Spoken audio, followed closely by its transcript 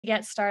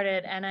Get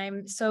started, and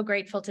I'm so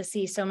grateful to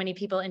see so many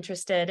people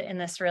interested in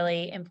this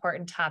really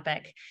important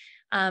topic.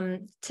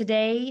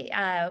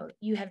 Today,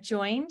 you have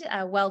joined,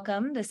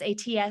 welcome, this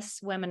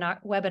ATS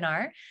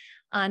webinar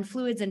on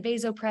fluids and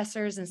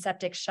vasopressors and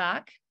septic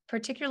shock,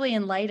 particularly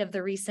in light of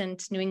the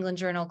recent New England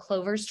Journal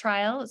CLOVERS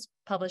trial. It was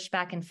published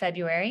back in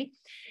February,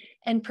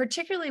 and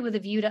particularly with a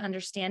view to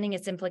understanding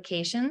its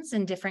implications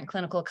in different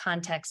clinical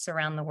contexts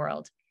around the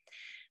world.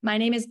 My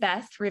name is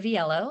Beth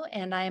Riviello,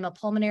 and I am a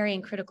pulmonary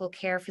and critical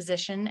care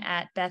physician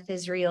at Beth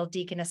Israel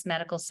Deaconess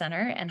Medical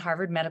Center and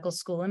Harvard Medical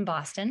School in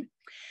Boston.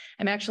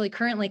 I'm actually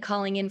currently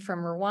calling in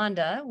from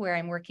Rwanda, where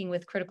I'm working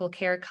with critical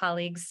care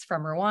colleagues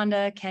from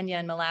Rwanda, Kenya,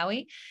 and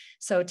Malawi.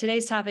 So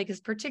today's topic is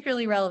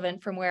particularly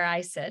relevant from where I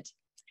sit.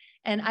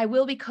 And I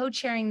will be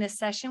co-chairing this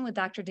session with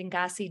Dr.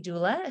 Dingase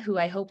Dula, who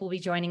I hope will be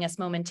joining us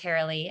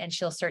momentarily, and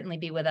she'll certainly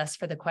be with us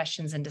for the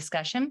questions and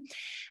discussion.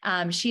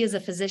 She is a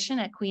physician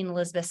at Queen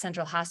Elizabeth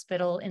Central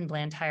Hospital in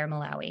Blantyre,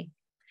 Malawi.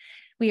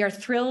 We are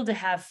thrilled to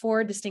have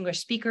 4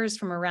 distinguished speakers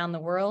from around the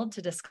world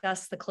to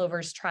discuss the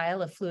CLOVERS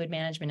trial of fluid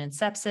management and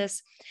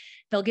sepsis.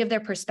 They'll give their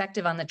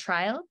perspective on the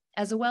trial,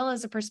 as well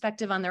as a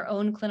perspective on their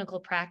own clinical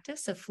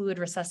practice of fluid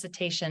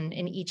resuscitation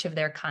in each of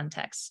their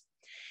contexts.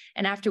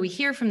 And after we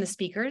hear from the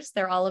speakers,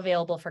 they're all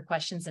available for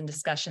questions and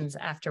discussions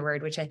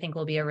afterward, which I think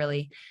will be a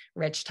really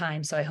rich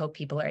time. So I hope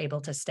people are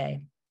able to stay.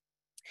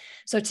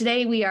 So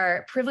today we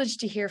are privileged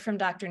to hear from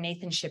Dr.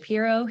 Nathan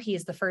Shapiro. He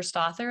is the first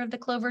author of the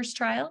CLOVERS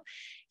trial.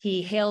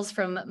 He hails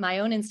from my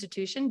own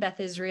institution, Beth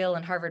Israel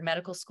and Harvard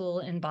Medical School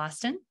in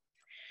Boston.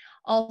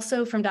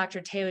 Also from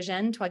Dr.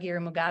 Theogene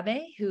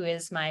Twagirumugabe, who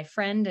is my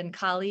friend and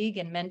colleague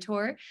and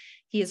mentor.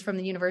 He is from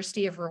the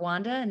University of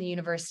Rwanda and the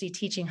University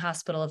Teaching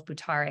Hospital of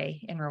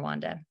Butare in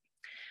Rwanda.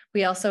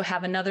 We also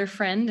have another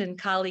friend and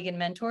colleague and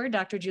mentor,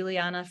 Dr.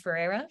 Juliana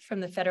Ferriera from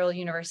the Federal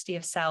University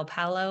of Sao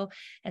Paulo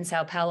and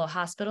Sao Paulo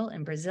Hospital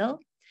in Brazil,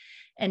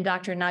 and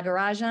Dr.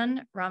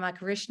 Nagarajan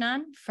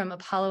Ramakrishnan from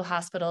Apollo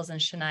Hospitals in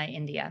Chennai,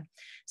 India.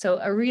 So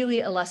a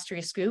really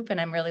illustrious group,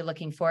 and I'm really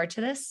looking forward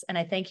to this. And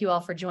I thank you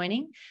all for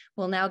joining.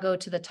 We'll now go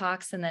to the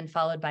talks and then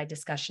followed by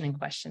discussion and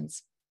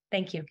questions.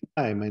 Thank you.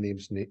 Hi, my name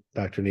is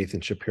Dr. Nathan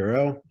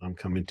Shapiro. I'm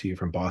coming to you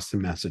from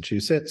Boston,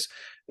 Massachusetts.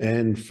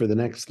 And for the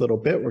next little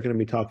bit, we're going to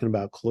be talking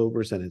about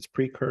CLOVERS and its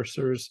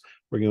precursors.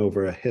 We're going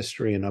over a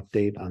history and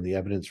update on the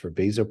evidence for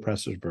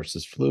vasopressors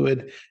versus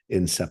fluid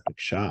in septic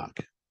shock.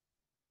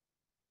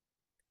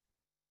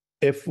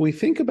 If we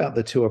think about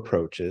the two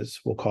approaches,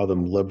 we'll call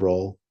them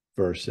liberal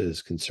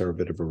versus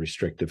conservative or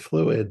restrictive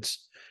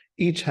fluids.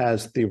 Each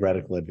has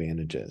theoretical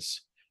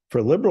advantages.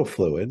 For liberal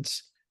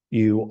fluids,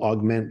 you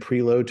augment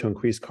preload to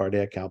increase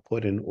cardiac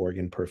output and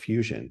organ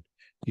perfusion.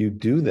 You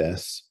do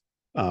this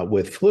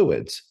with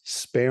fluids,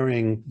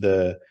 sparing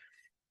the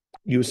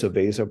use of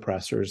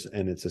vasopressors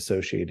and its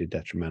associated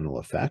detrimental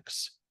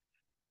effects.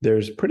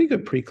 There's pretty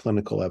good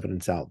preclinical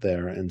evidence out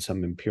there and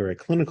some empiric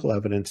clinical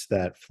evidence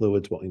that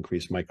fluids will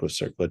increase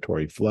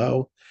microcirculatory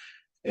flow.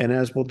 And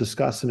as we'll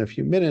discuss in a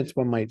few minutes,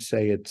 one might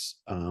say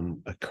it's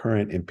a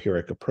current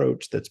empiric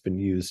approach that's been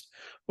used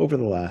over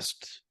the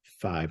last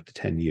 5 to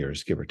 10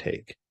 years, give or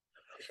take.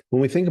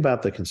 When we think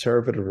about the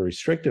conservative or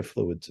restrictive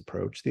fluids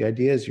approach, the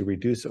idea is you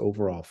reduce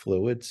overall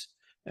fluids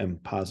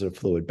and positive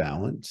fluid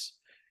balance.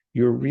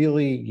 You're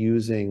really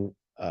using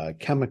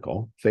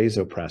chemical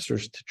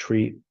vasopressors to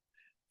treat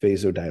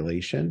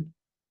vasodilation,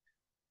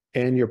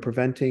 and you're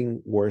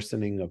preventing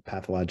worsening of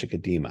pathologic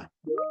edema,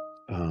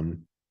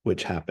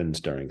 which happens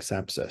during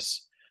sepsis.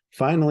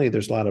 Finally,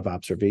 there's a lot of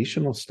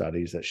observational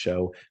studies that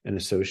show an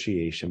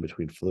association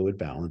between fluid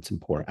balance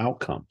and poor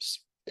outcomes.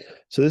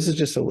 So this is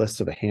just a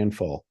list of a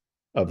handful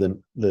of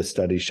the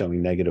studies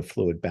showing negative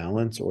fluid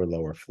balance or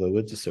lower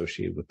fluids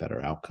associated with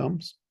better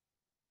outcomes.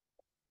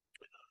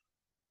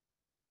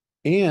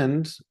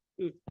 And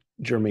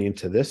germane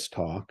to this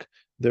talk,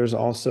 there's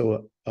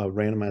also a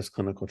randomized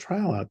clinical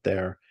trial out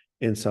there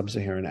in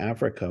sub-Saharan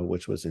Africa,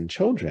 which was in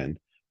children.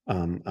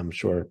 I'm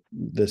sure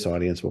this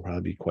audience will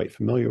probably be quite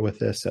familiar with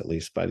this, at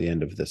least by the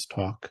end of this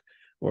talk,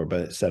 or by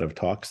a set of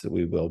talks that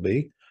we will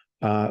be.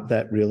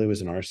 That really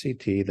was an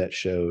RCT that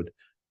showed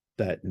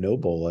that no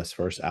bolus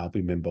versus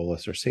albumin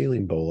bolus or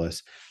saline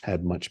bolus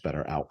had much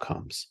better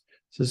outcomes.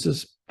 So this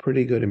is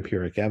pretty good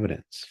empiric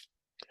evidence.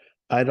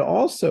 I'd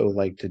also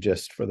like to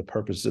just, for the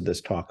purpose of this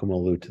talk, and we'll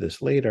allude to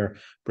this later,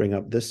 bring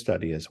up this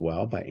study as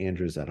well by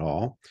Andrews et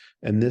al.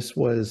 And this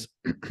was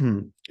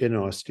in an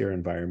austere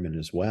environment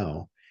as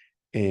well.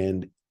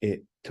 And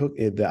it took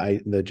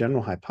the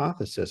general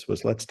hypothesis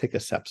was, let's take a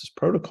sepsis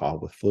protocol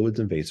with fluids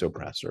and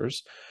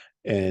vasopressors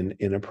and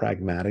in a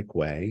pragmatic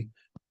way,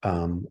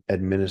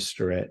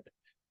 administer it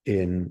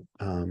in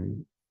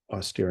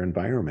austere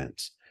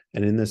environments.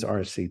 And in this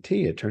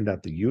RCT, it turned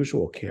out the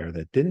usual care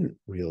that didn't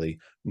really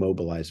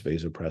mobilize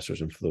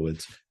vasopressors and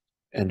fluids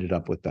ended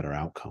up with better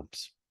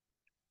outcomes.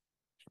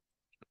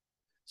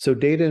 So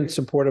data in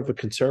support of a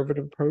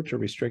conservative approach or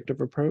restrictive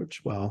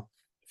approach, well,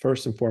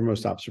 first and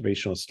foremost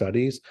observational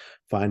studies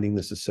finding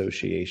this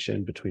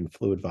association between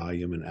fluid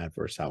volume and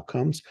adverse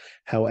outcomes.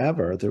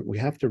 However, we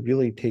have to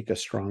really take a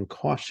strong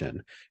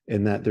caution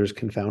in that there's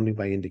confounding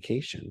by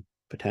indication,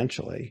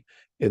 potentially,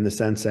 in the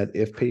sense that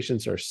if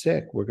patients are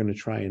sick, we're going to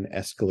try and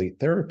escalate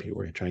therapy.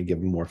 We're going to try and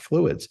give them more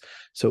fluids.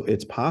 So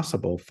it's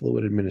possible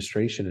fluid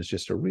administration is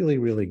just a really,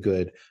 really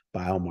good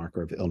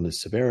biomarker of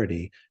illness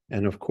severity.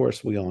 And of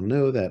course, we all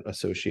know that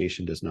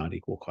association does not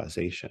equal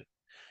causation.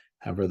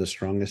 However, the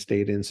strongest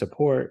data in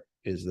support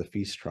is the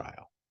FEAST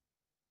trial.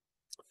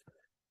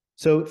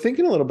 So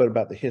thinking a little bit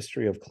about the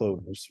history of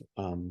clovers,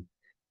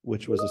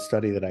 which was a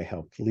study that I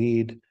helped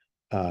lead,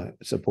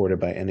 supported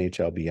by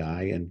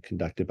NHLBI and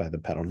conducted by the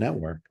Pedal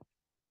Network.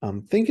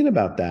 Thinking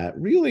about that,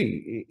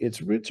 really,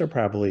 its roots are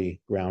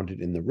probably grounded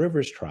in the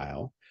Rivers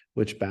trial,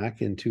 which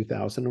back in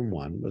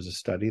 2001 was a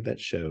study that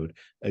showed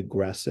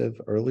aggressive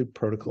early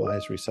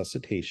protocolized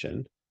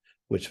resuscitation,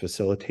 which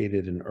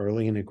facilitated an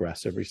early and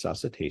aggressive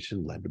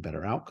resuscitation led to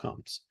better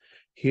outcomes.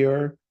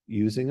 Here,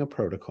 using a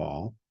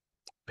protocol,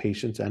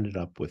 patients ended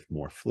up with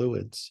more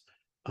fluids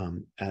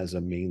as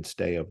a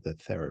mainstay of the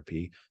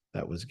therapy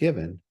that was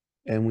given,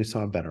 and we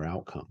saw better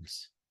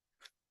outcomes.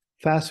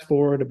 Fast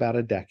forward about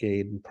a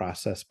decade, and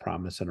Process,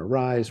 Promise, and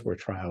Arise were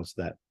trials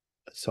that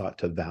sought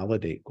to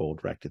validate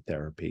goal-directed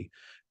therapy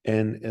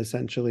and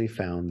essentially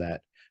found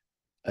that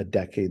a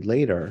decade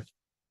later,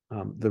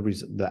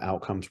 the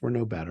outcomes were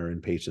no better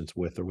in patients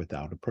with or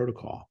without a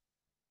protocol.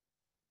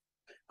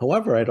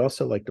 However, I'd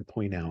also like to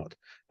point out,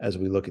 as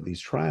we look at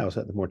these trials,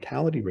 that the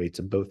mortality rates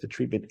in both the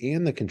treatment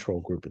and the control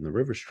group in the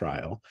Rivers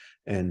trial,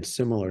 and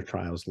similar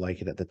trials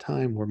like it at the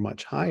time, were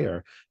much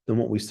higher than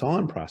what we saw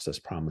in Process,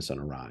 Promise, and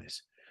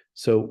Arise.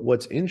 So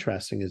what's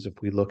interesting is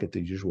if we look at the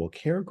usual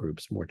care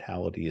groups,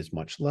 mortality is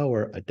much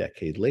lower a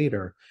decade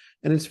later.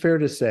 And it's fair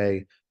to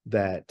say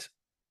that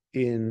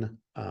in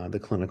the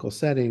clinical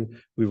setting,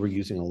 we were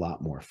using a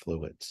lot more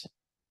fluids.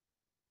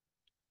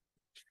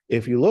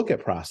 If you look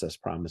at Process,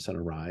 Promise, and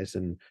Arise,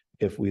 and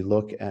if we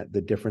look at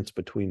the difference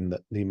between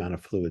the amount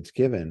of fluids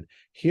given,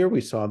 here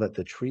we saw that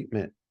the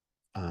treatment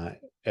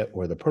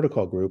or the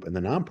protocol group and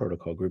the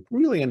non-protocol group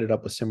really ended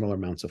up with similar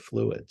amounts of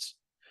fluids.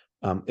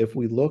 If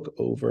we look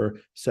over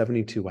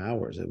 72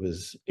 hours, it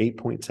was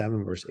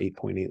 8.7 versus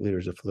 8.8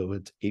 liters of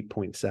fluids,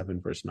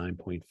 8.7 versus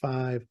 9.5,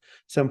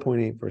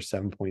 7.8 versus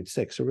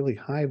 7.6. So really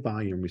high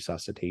volume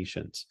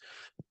resuscitations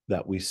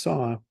that we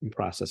saw in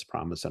Process,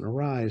 Promise, and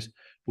Arise,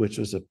 which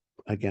was,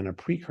 again, a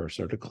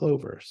precursor to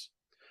clovers.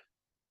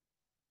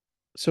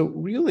 So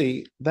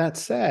really, that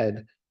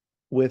said,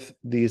 with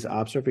these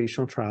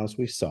observational trials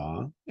we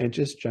saw and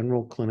just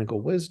general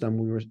clinical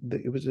wisdom,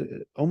 it was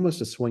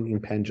almost a swinging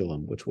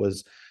pendulum, which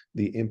was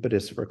the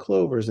impetus for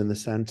clovers in the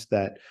sense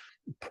that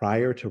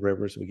prior to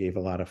Rivers, we gave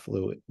a lot of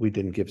fluid. We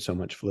didn't give so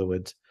much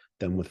fluids.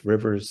 Then with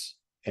Rivers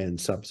and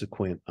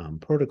subsequent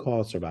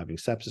protocol, surviving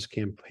sepsis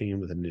campaign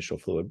with initial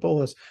fluid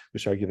bolus, we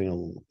started giving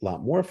a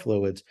lot more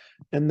fluids.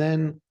 And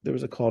then there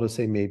was a call to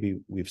say maybe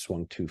we've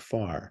swung too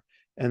far.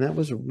 And that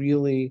was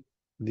really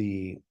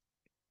the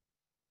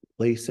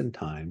place and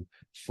time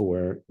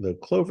for the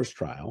Clovers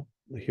trial.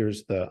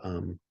 Here's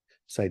the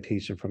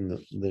citation from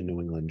the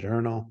New England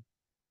Journal.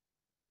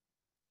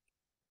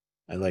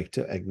 I'd like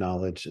to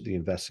acknowledge the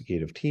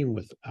investigative team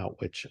without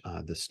which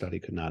this study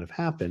could not have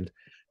happened.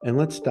 And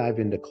let's dive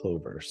into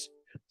Clovers.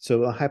 So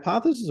the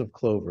hypothesis of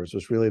Clovers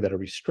was really that a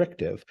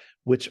restrictive,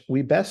 which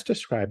we best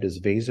described as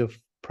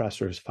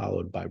vasopressors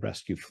followed by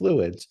rescue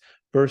fluids,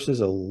 versus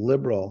a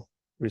liberal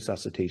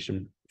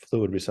resuscitation,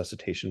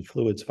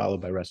 fluids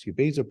followed by rescue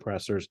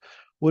vasopressors,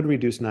 would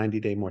reduce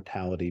 90-day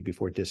mortality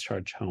before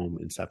discharge home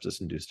in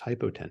sepsis-induced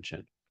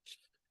hypotension.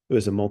 It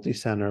was a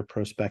multi-center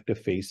prospective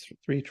phase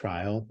 3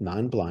 trial,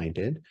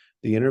 non-blinded.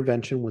 The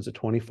intervention was a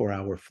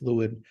 24-hour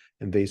fluid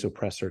and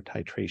vasopressor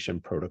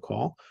titration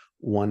protocol,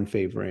 one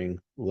favoring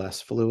less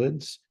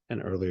fluids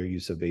and earlier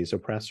use of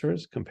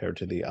vasopressors compared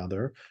to the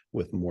other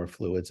with more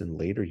fluids and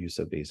later use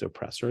of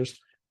vasopressors.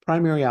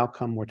 Primary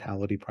outcome,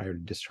 mortality prior to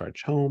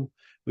discharge home.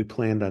 We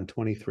planned on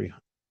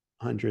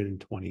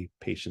 2,320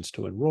 patients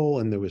to enroll,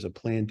 and there was a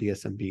planned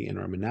DSMB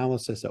interim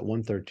analysis at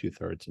 1/3,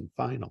 2/3, and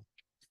final.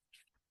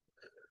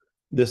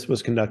 This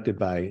was conducted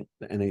by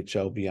the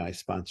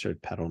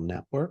NHLBI-sponsored Pedal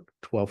Network.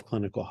 12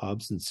 clinical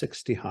hubs and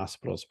 60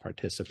 hospitals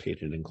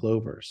participated in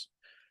Clovers.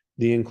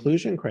 The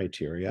inclusion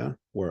criteria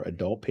were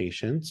adult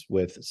patients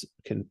with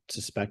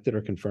suspected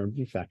or confirmed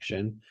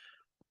infection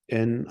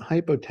and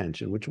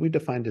hypotension, which we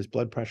defined as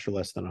blood pressure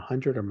less than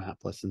 100 or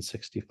MAP less than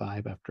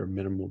 65 after a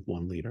minimum of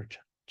 1 liter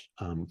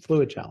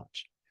fluid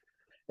challenge.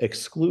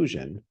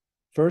 Exclusion.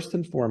 First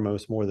and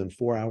foremost, more than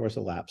 4 hours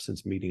elapsed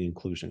since meeting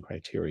inclusion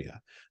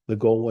criteria. The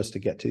goal was to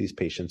get to these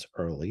patients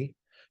early,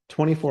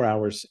 24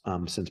 hours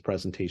since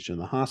presentation in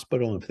the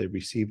hospital. If they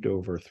received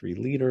over 3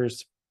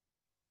 liters,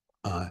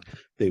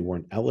 they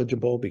weren't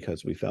eligible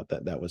because we felt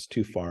that that was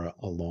too far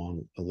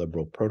along a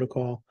liberal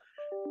protocol.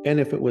 And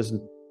if it was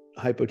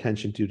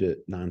hypotension due to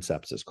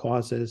non-sepsis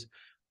causes.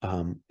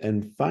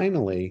 And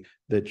finally,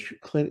 the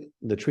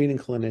treating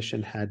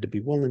clinician had to be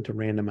willing to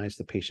randomize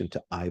the patient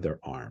to either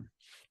arm,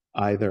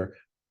 either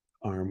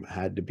arm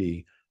had to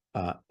be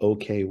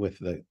okay with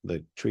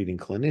the treating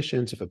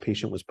clinicians. If a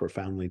patient was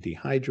profoundly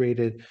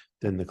dehydrated,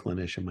 then the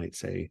clinician might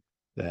say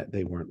that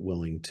they weren't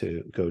willing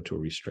to go to a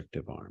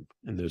restrictive arm,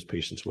 and those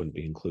patients wouldn't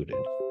be included.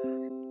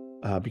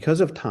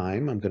 Because of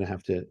time, I'm going to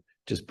have to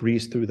just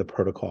breeze through the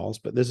protocols,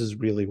 but this is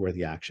really where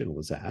the action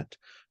was at.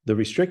 The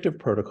restrictive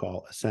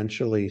protocol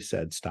essentially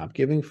said stop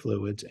giving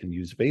fluids and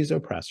use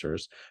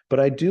vasopressors, but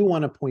I do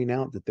want to point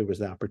out that there was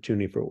the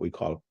opportunity for what we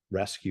call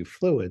rescue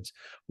fluids,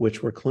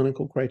 which were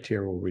clinical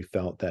criteria where we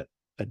felt that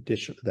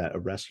a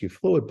rescue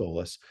fluid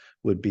bolus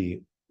would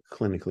be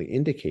clinically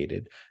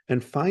indicated.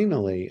 And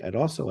finally, I'd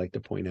also like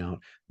to point out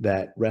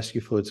that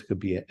rescue fluids could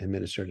be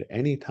administered at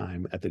any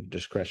time at the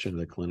discretion of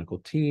the clinical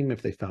team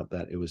if they felt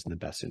that it was in the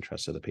best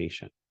interest of the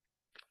patient.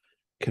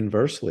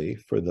 Conversely,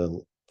 for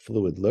the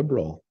fluid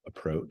liberal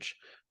approach,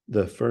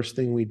 the first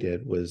thing we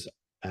did was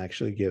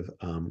actually give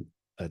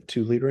a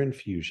 2-liter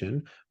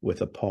infusion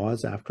with a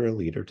pause after a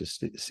liter to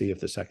see if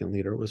the second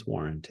liter was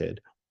warranted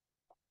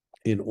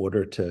in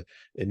order to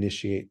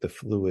initiate the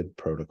fluid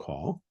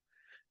protocol.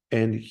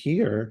 And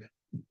here,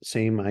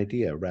 same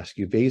idea,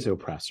 rescue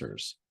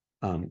vasopressors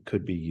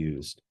could be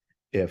used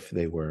if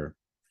they were,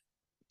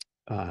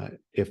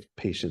 if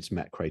patients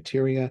met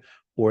criteria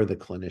or the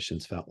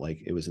clinicians felt like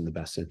it was in the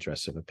best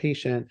interest of a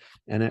patient.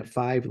 And at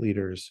 5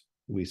 liters,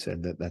 we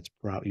said that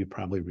you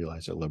probably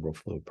realize a liberal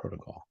fluid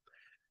protocol.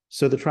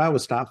 So the trial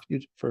was stopped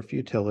for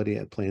futility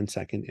at planned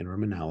second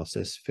interim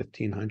analysis,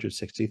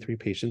 1,563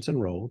 patients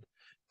enrolled,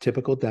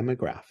 typical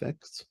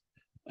demographics.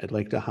 I'd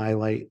like to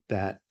highlight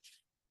that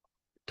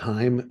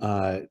time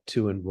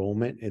to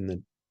enrollment in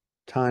the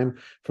time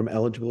from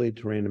eligibility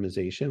to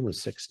randomization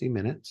was 60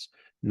 minutes.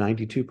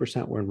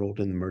 92% were enrolled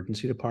in the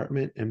emergency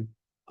department, and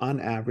on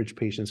average,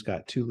 patients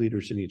got 2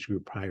 liters in each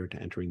group prior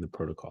to entering the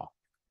protocol.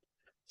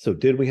 So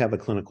did we have a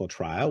clinical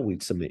trial?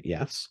 We'd submit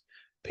yes.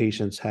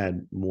 Patients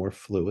had more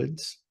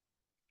fluids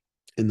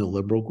in the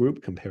liberal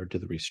group compared to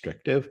the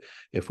restrictive.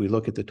 If we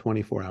look at the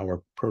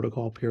 24-hour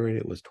protocol period,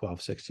 it was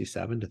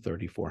 1267 to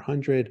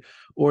 3400,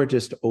 or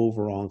just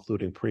overall,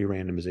 including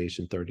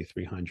pre-randomization,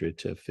 3300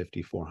 to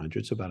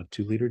 5400, so about a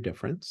 2-liter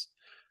difference.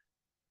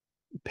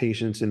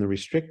 Patients in the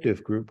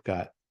restrictive group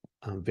got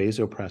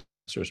vasopressors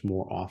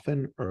more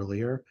often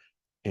earlier,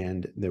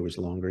 and there was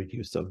longer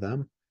use of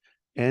them.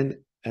 And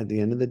at the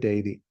end of the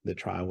day, the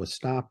trial was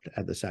stopped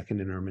at the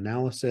second interim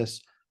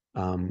analysis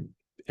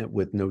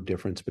with no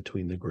difference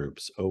between the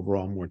groups.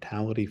 Overall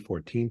mortality,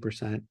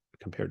 14%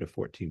 compared to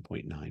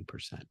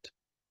 14.9%.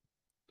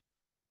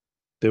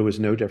 There was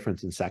no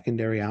difference in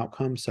secondary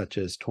outcomes, such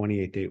as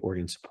 28-day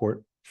organ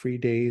support free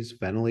days,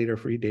 ventilator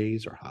free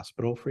days, or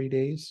hospital free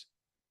days.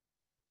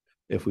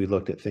 If we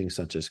looked at things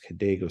such as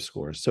KDIGO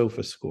score,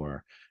 SOFA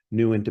score,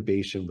 new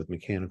intubation with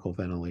mechanical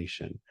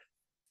ventilation,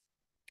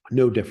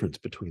 no difference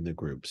between the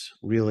groups.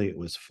 Really, it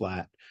was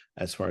flat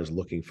as far as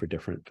looking for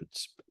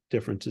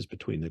differences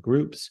between the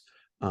groups.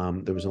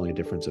 There was only a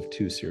difference of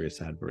 2 serious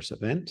adverse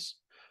events.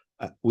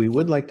 We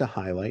would like to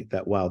highlight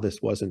that while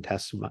this wasn't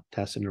tested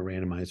in a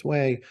randomized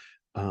way,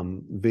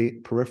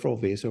 peripheral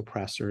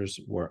vasopressors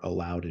were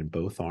allowed in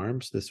both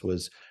arms. This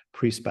was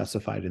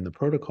pre-specified in the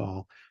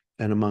protocol,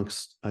 and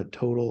amongst a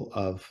total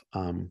of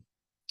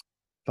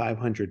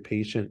 500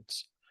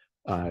 patients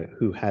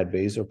who had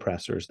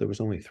vasopressors, there was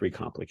only 3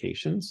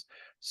 complications.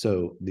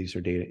 So these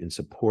are data in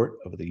support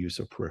of the use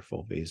of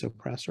peripheral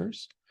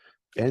vasopressors.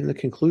 And the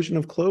conclusion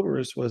of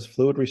CLOVERS was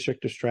fluid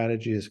restrictive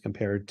strategy as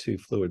compared to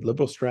fluid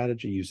liberal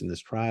strategy used in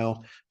this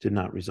trial did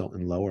not result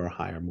in lower or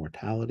higher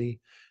mortality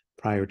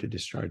prior to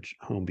discharge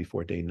home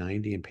before day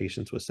 90 in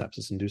patients with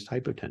sepsis-induced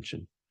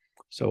hypotension.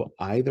 So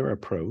either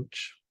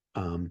approach,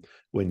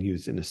 when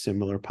used in a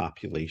similar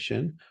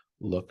population,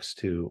 looks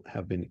to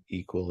have been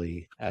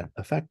equally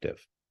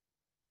effective.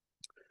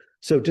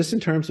 So just in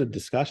terms of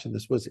discussion,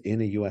 this was in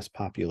a US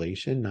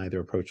population. Neither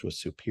approach was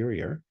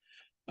superior.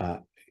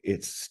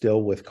 It's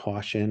still with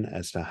caution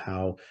as to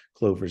how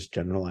CLOVERS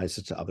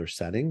generalizes to other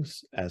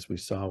settings. As we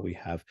saw, we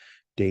have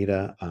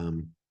data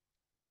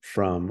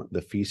from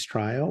the FEAST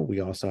trial. We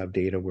also have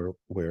data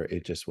where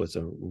it just was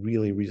a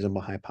really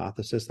reasonable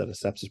hypothesis that a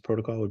sepsis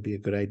protocol would be a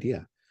good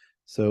idea.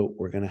 So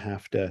we're going to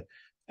have to,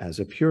 as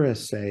a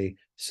purist, say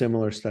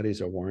similar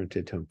studies are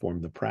warranted to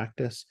inform the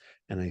practice.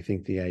 And I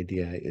think the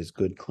idea is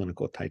good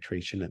clinical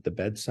titration at the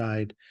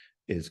bedside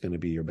is going to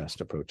be your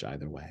best approach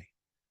either way.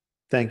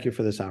 Thank you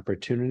for this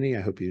opportunity.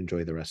 I hope you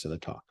enjoy the rest of the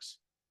talks.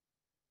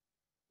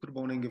 Good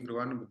morning,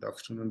 everyone. Good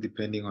afternoon,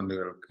 depending on the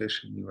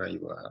location where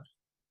you are.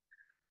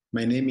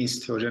 My name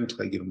is Theogene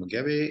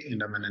Twagirumugabe,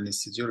 and I'm an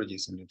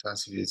anesthesiologist and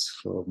intensivist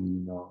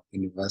from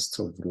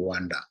University of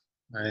Rwanda.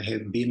 I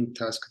have been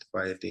tasked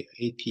by the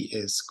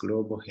ATS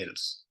Global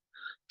Health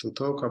to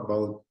talk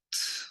about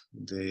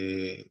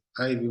the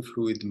IV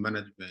fluid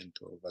management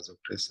of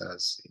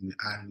vasopressors in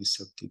early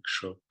septic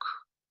shock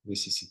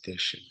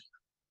resuscitation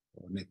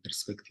from a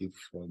perspective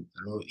from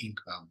a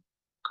low-income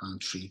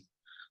country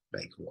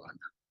like Rwanda.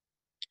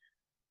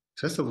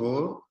 First of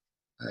all,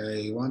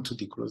 I want to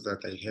disclose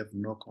that I have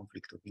no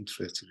conflict of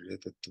interest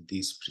related to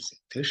this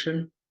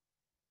presentation.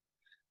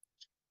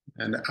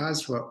 And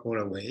as you are all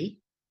aware,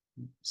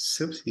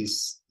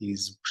 sepsis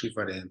is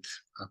prevalent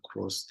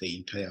across the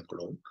entire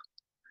globe,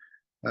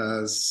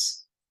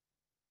 as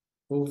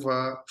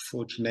over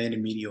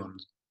 49 million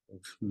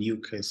of new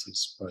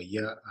cases per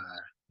year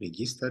are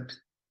registered,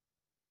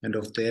 and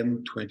of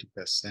them,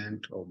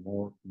 20% or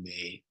more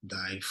may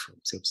die from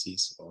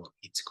sepsis or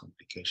its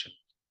complication.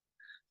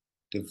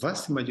 The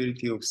vast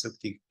majority of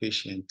septic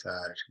patients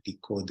are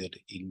recorded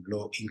in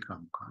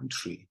low-income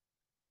countries,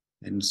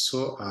 and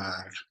so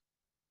are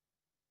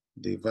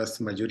the vast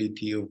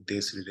majority of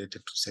deaths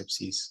related to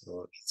sepsis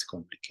or its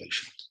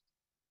complications.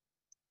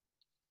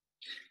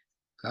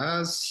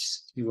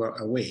 As you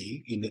are aware,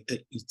 in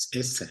its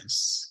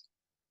essence,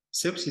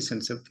 sepsis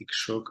and septic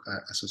shock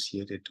are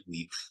associated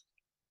with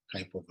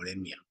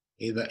hypovolemia,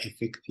 either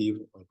effective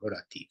or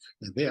relative.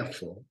 And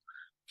therefore,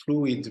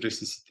 fluid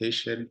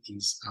resuscitation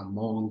is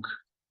among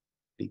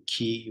the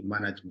key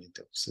management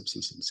of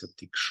sepsis and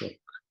septic shock,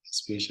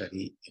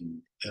 especially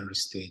in early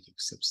stage of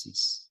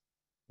sepsis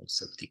or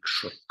septic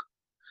shock.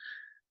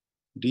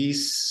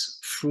 These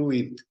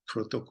fluid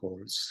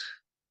protocols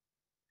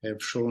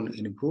have shown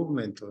an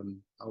improvement on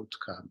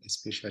outcome,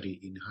 especially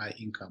in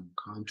high-income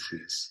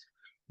countries,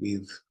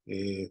 with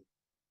an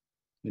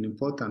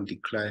important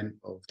decline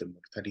of the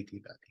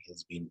mortality that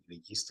has been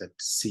registered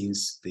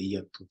since the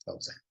year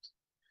 2000.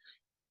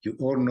 You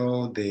all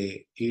know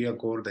the area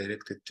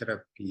goal-directed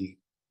therapy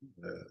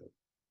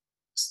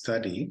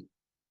study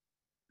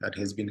that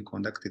has been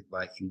conducted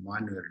by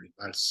Emmanuel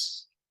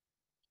Rivals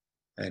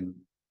and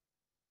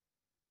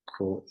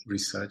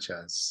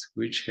co-researchers,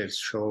 which has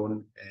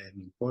shown an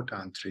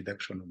important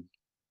reduction of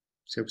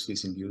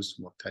sepsis-induced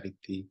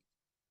mortality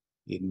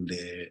in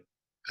the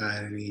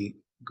early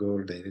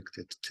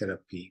goal-directed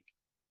therapy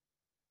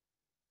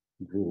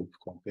group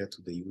compared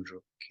to the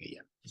usual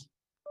care.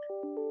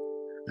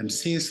 And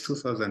since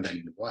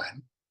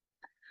 2001,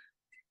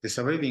 the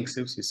Surviving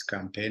Sepsis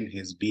campaign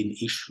has been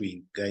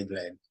issuing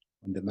guidelines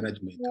on the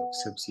management of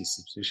sepsis,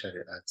 especially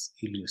at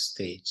early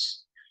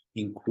stage,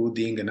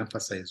 including an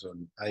emphasis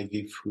on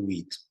IV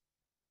fluid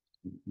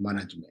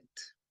management.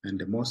 And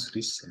the most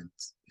recent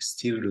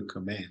still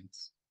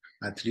recommends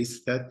at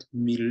least 30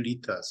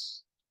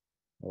 milliliters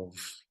of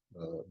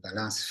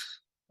balanced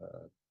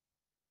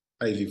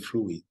IV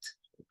fluid,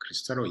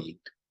 crystalloid,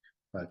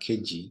 per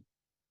kg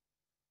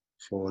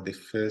for the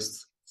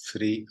first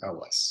 3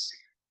 hours.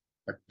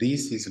 But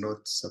this is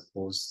not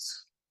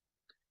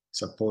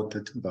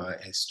supported by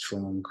a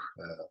strong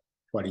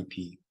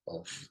quality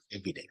of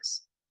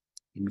evidence.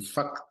 In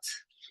fact,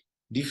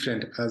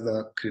 different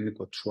other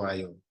clinical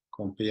trials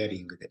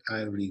comparing the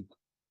early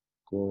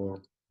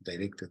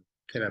goal-directed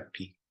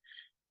therapy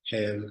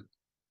have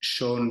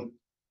shown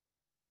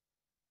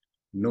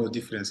no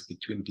difference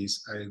between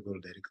this early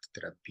goal-directed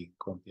therapy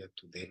compared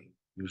to the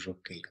usual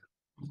care.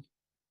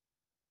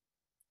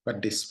 But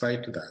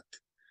despite that,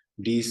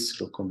 this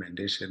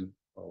recommendation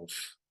of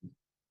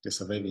the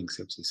Surviving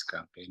Sepsis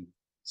campaign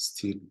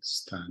still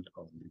stand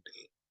on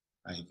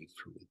the IV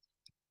fluid.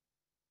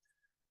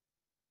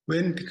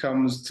 When it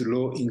comes to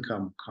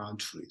low-income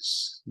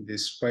countries,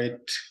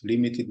 despite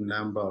limited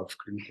number of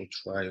clinical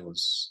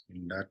trials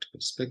in that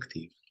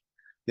perspective,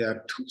 there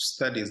are 2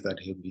 studies that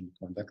have been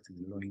conducted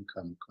in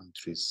low-income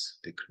countries,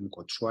 the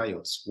clinical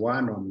trials,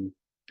 one on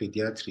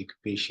pediatric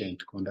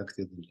patients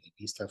conducted in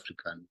East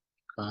African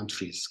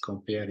countries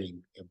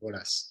comparing a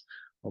bolus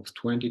of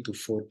 20 to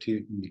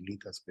 40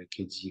 milliliters per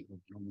kg of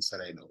normal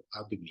saline or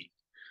albumin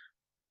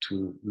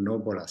to no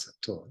bolus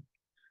at all.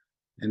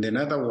 And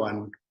another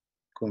one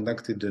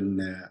conducted in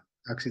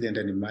Accident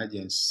and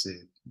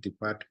Emergency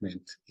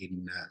Department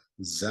in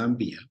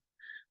Zambia,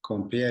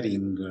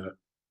 comparing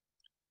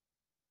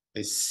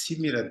a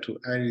similar to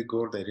early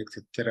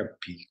goal-directed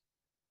therapy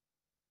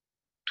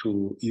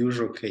to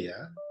usual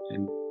care,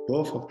 and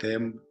both of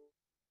them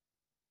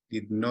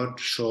did not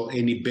show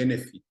any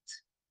benefit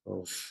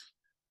of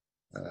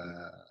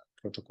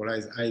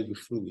protocolized IV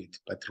fluid,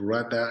 but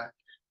rather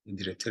a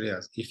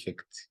deleterious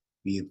effect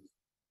with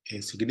a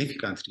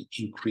significantly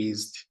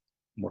increased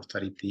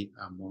mortality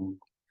among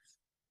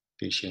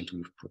patients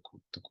with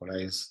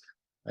protocolized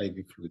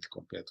IV fluid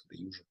compared to the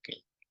usual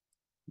care.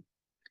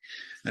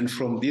 And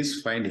from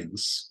these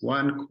findings,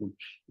 one could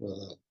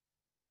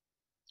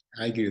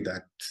argue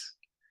that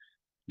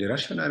the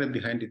rationale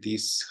behind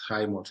this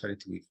high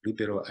mortality with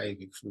liberal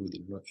IV fluid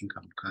in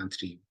low-income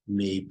country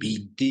may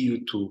be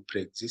due to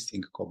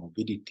pre-existing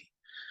comorbidity,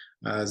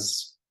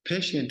 as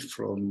patients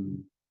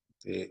from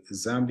the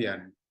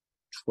Zambian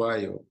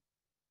trial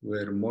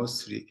were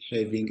mostly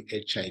having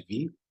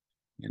HIV,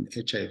 and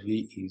HIV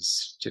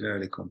is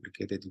generally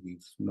complicated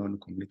with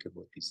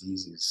non-communicable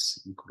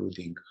diseases,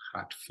 including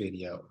heart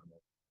failure or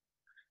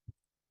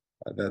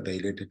other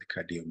dilated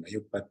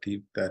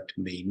cardiomyopathy that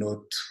may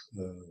not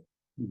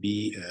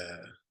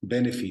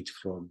benefit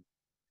from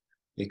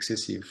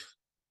excessive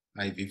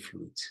IV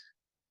fluids.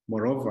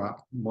 Moreover,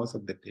 most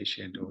of the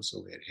patients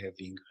also were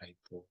having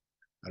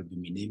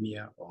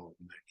hypoalbuminemia or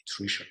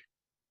malnutrition.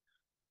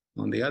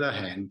 On the other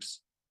hand,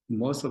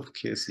 most of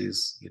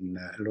cases in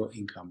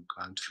low-income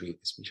country,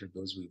 especially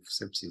those with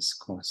sepsis,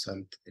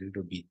 consult a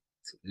little bit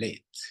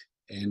late.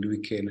 And we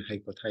can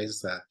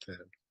hypothesize that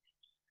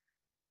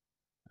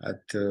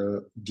at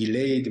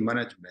delayed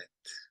management,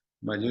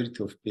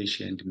 majority of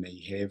patients may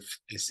have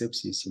a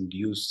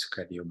sepsis-induced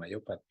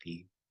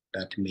cardiomyopathy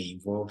that may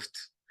involve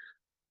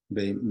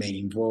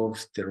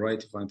the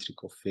right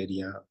ventricle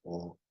failure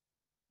or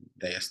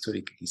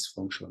diastolic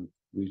dysfunction,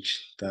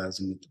 which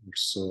doesn't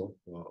also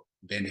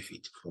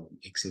benefit from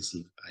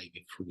excessive IV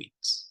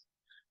fluids.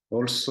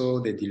 Also,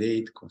 the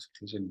delayed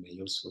consultation may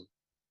also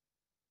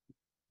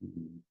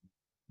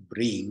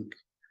bring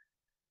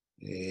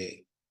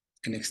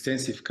an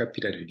extensive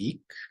capillary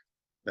leak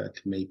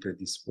that may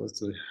predispose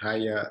to a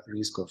higher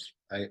risk of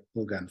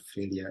organ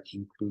failure,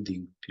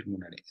 including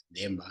pulmonary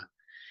edema,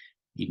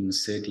 in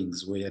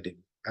settings where the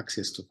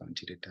access to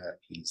ventilator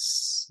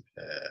is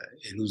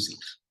elusive.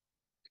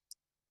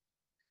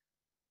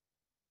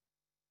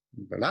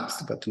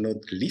 Last but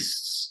not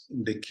least,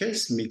 the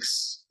case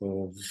mix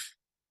of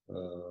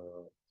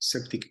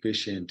septic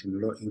patient in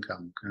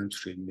low-income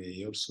country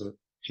may also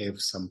have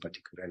some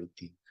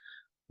particularity,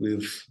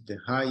 with the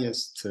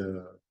highest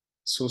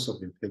source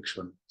of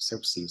infection,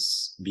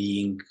 sepsis,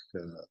 being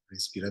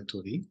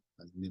respiratory,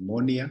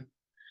 pneumonia,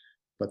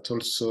 but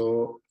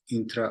also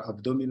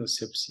intra-abdominal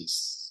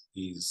sepsis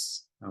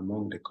is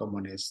among the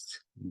commonest,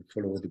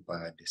 followed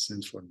by the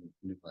central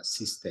nervous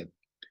system,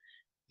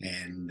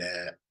 and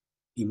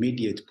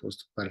immediate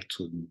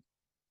postpartum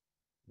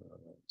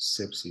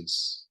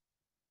sepsis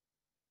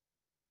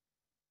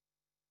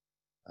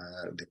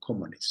are the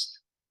commonest.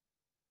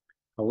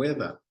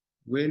 However,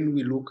 when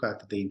we look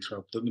at the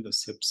intra-abdominal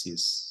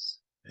sepsis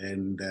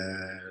and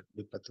the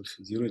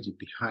pathophysiology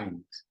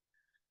behind,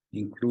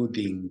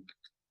 including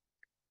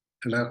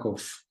lack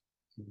of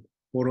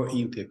oral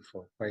intake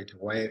for quite a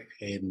while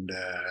and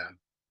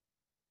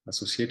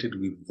associated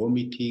with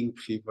vomiting,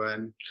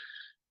 fever,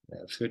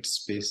 fat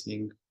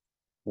spacing,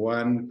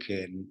 one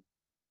can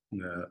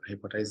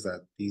hypothesize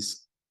that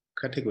this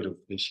category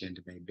of patient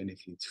may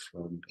benefit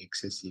from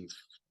excessive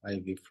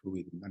IV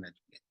fluid management,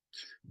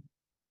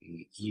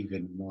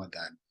 even more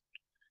than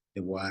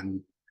the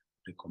one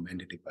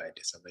recommended by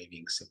the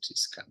Surviving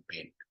Sepsis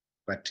Campaign.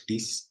 But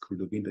this could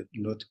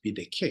not be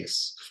the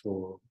case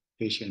for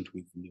patient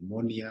with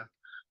pneumonia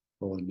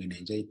or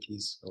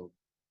meningitis or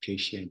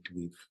patient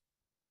with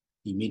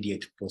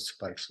immediate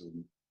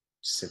postpartum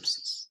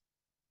sepsis.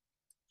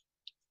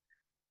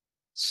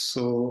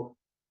 So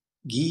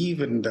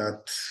given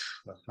that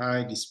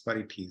high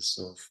disparities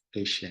of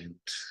patient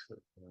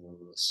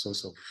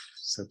source of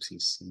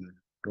sepsis in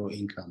a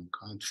low-income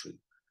country,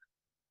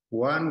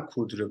 one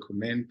could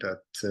recommend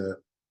that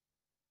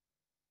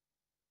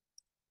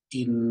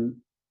in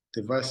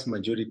the vast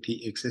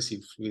majority,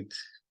 excessive fluid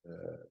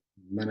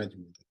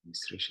management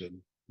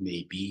administration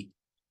may be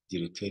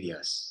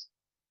deleterious,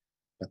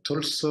 but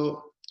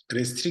also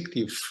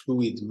restrictive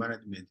fluid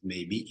management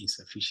may be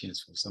insufficient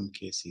for some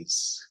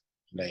cases,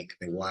 like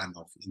the one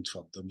of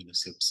intra-abdominal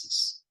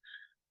sepsis.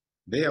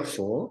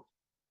 Therefore,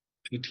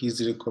 it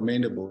is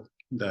recommendable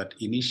that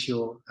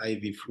initial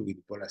IV fluid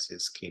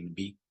boluses can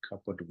be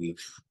coupled with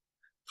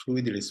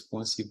fluid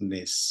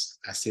responsiveness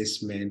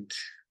assessment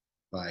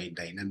by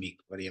dynamic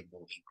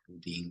variable,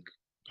 including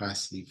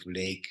passive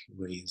leg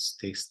raise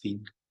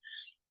testing,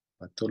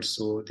 but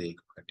also the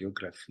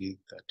echocardiography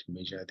that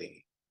measure the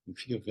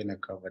inferior vena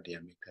cava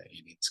diameter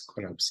and its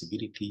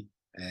collapsibility,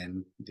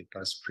 and the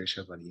pulse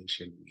pressure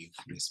variation with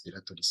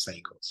respiratory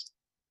cycles.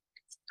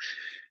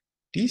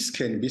 This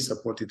can be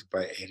supported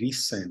by a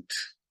recent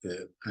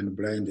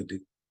unblinded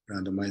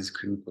randomized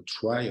clinical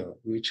trial,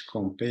 which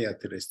compared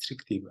the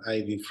restrictive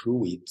IV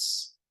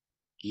fluids,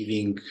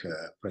 giving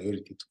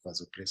priority to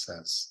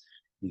vasopressors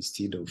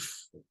instead of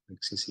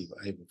excessive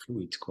IV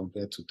fluid,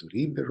 compared to the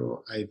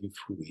Riviello IV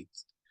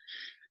fluids,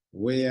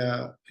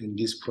 where in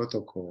this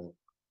protocol,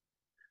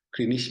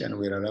 clinicians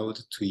were allowed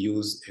to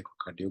use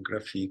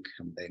echocardiographic,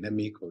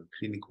 dynamic, or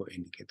clinical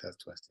indicators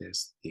to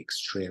assess the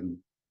extreme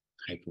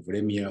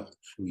hypovolemia or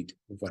fluid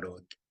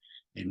overload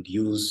and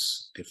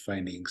use the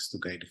findings to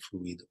guide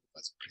fluid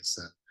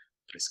vasopressor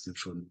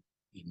prescription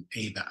in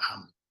either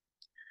arm.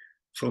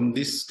 From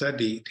this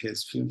study, it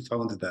has been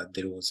found that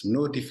there was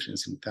no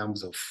difference in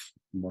terms of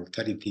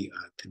mortality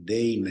at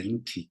day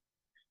 90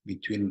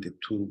 between the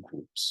two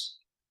groups,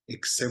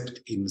 except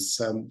in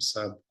some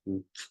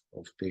subgroup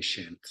of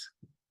patients,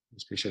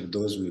 especially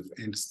those with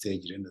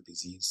end-stage renal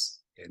disease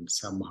and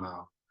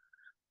somehow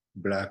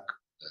Black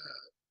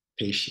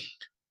patient.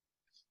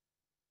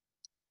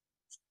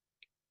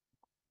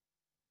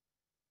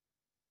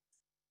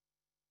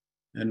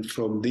 And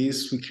from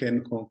this, we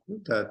can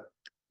conclude that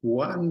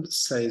one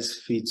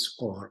size fits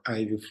all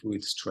IV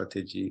fluid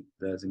strategy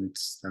doesn't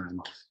stand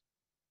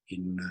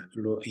in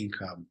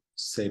low-income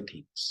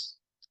settings.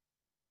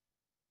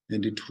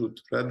 And it would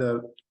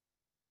rather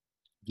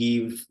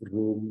give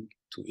room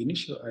to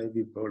initial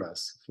IV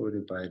bolus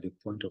followed by the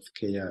point of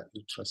care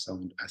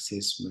ultrasound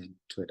assessment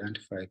to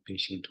identify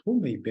patients who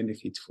may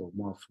benefit from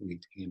more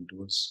fluid and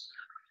those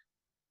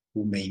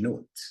who may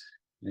not.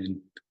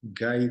 and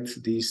guide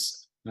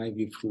this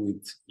IV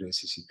fluid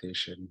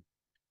resuscitation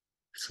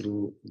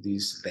through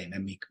this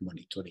dynamic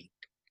monitoring.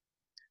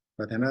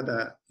 But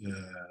another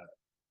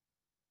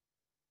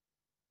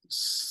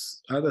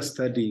other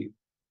study,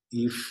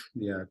 if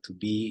they are to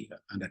be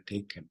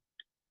undertaken,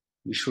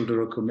 we should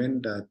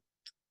recommend that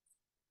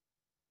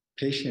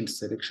patient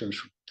selection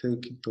should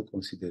take into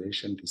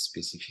consideration the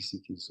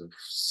specificities of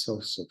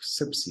source of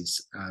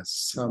sepsis, as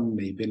some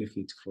may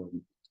benefit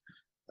from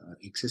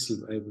excessive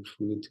IV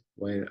fluid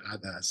while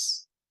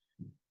others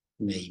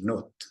may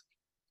not.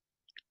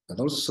 But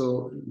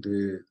also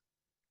the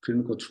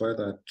clinical trial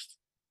that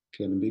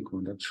can be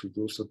conducted should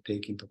also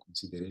take into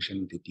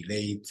consideration the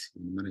delayed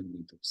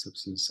management of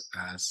sepsis,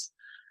 as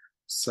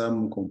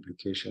some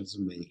complications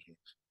may have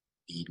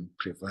been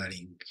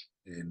prevailing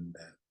and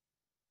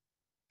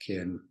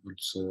can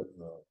also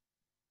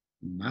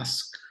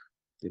mask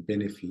the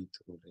benefit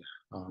or the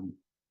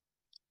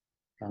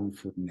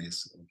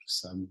harmfulness of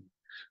some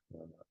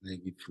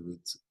IV fluid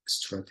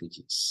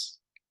strategies.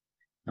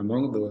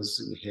 Among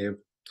those, we have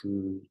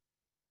to,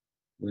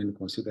 when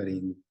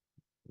considering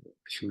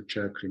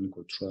future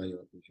clinical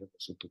trial, we have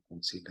also to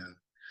consider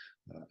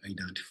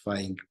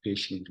identifying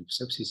patients with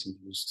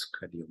sepsis-induced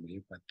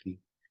cardiomyopathy,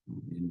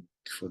 and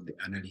for the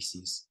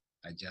analysis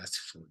adjust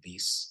for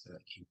this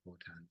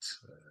important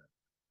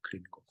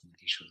clinical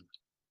condition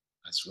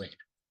as well.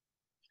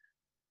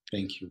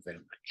 Thank you very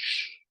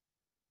much.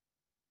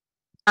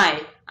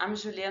 Hi, I'm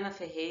Juliana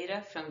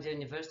Ferriera from the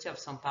University of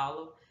São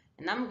Paulo,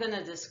 and I'm going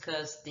to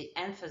discuss the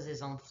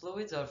emphasis on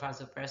fluids or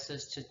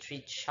vasopressors to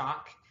treat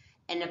shock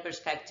and a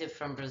perspective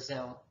from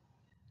Brazil.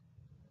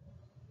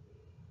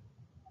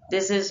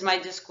 This is my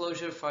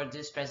disclosure for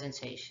this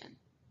presentation.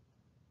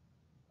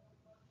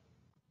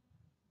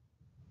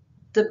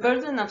 The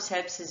burden of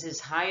sepsis is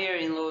higher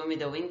in low and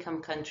middle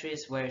income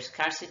countries where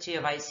scarcity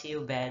of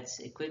ICU beds,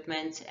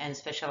 equipment, and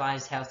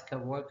specialized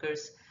healthcare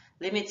workers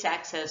limits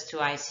access to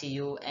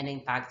ICU and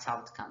impacts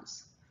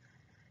outcomes.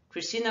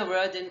 Christina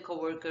Rudd and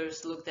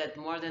co-workers looked at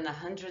more than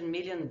 100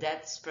 million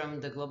deaths from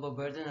the Global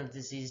Burden of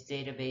Disease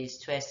database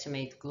to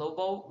estimate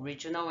global,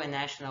 regional, and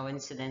national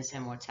incidence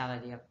and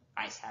mortality of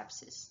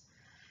sepsis.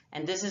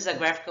 And this is a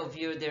graphical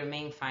view of their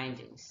main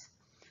findings.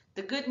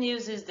 The good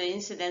news is the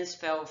incidence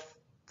fell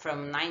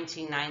from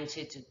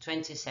 1990 to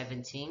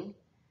 2017,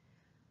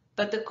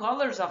 but the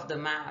colors of the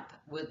map,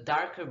 with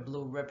darker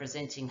blue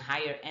representing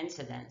higher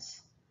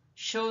incidence,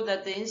 show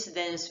that the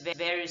incidence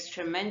varies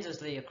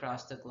tremendously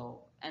across the globe,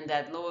 and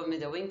that low and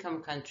middle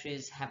income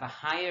countries have a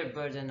higher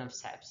burden of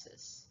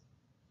sepsis.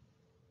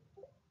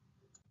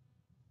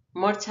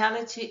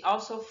 Mortality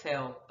also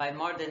fell by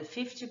more than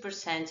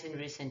 50% in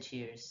recent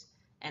years,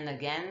 and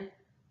again,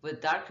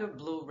 with darker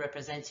blue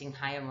representing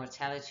higher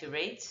mortality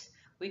rates,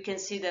 we can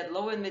see that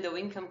low and middle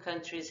income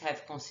countries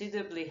have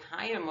considerably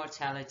higher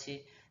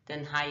mortality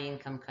than high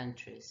income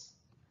countries.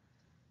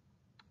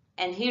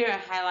 And here I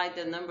highlight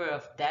the number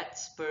of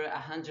deaths per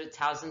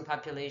 100,000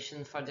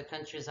 population for the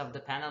countries of the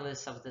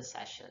panelists of the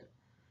session.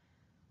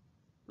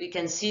 We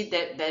can see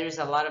that there is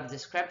a lot of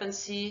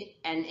discrepancy,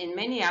 and in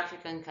many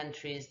African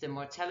countries, the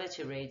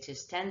mortality rate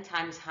is 10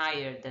 times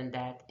higher than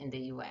that in the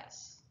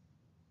US.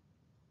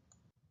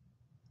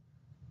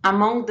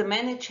 Among the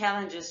many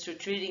challenges to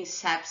treating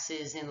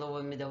sepsis in low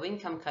and middle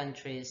income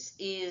countries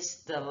is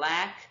the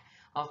lack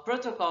of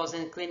protocols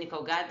and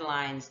clinical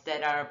guidelines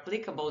that are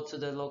applicable to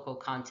the local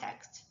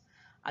context.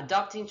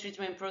 Adopting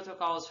treatment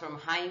protocols from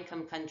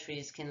high-income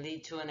countries can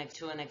lead to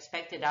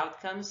unexpected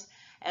outcomes,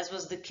 as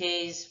was the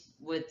case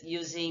with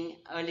using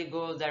early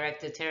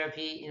goal-directed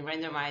therapy in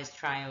randomized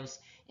trials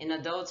in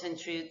adults and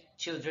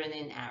children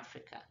in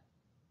Africa.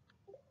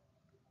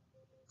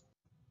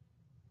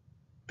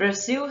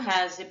 Brazil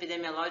has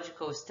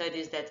epidemiological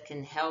studies that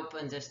can help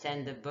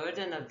understand the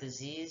burden of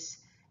disease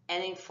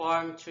and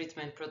inform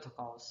treatment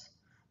protocols.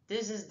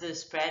 This is the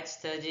SPREAD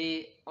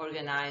study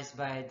organized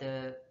by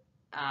the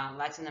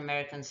Latin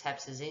American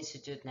Sepsis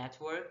Institute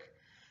Network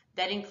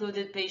that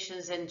included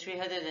patients in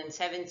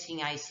 317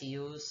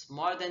 ICUs,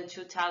 more than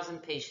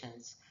 2,000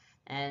 patients.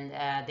 And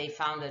they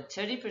found that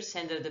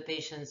 30% of the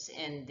patients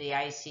in the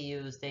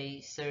ICUs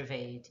they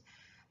surveyed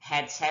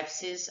had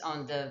sepsis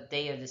on the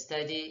day of the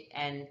study,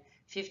 and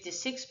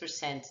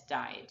 56%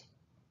 died.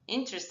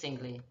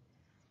 Interestingly,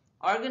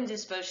 organ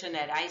dysfunction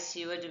at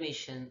ICU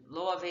admission,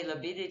 low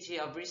availability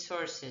of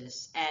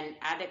resources, and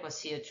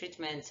adequacy of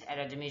treatment at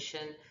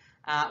admission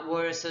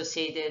were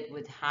associated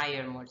with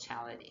higher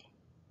mortality.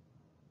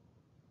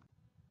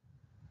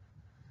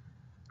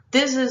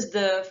 This is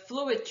the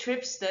fluid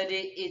trip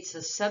study. It's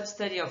a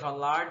sub-study of a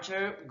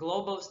larger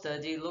global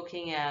study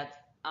looking at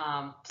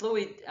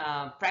fluid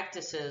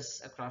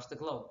practices across the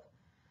globe.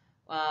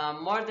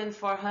 More than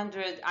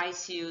 400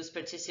 ICUs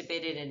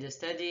participated in the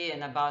study,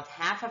 and about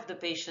half of the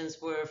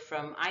patients were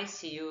from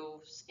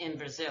ICUs in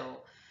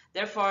Brazil.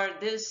 Therefore,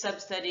 this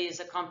sub-study is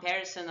a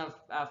comparison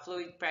of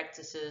fluid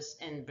practices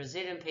in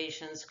Brazilian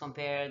patients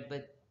compared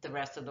with the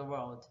rest of the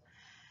world.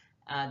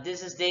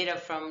 This is data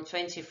from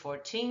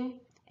 2014,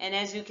 And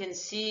as you can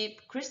see,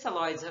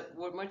 crystalloids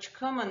were much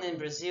common in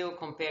Brazil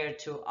compared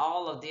to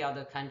all of the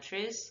other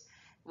countries,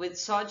 with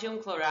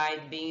sodium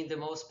chloride being the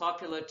most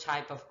popular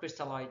type of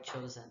crystalloid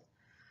chosen.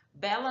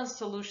 Balanced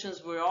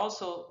solutions were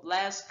also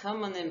less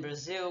common in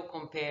Brazil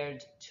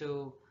compared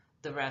to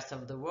the rest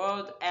of the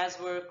world, as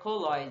were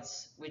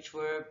colloids, which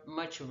were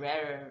much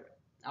rarer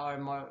or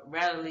more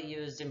rarely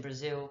used in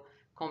Brazil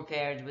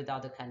compared with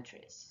other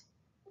countries.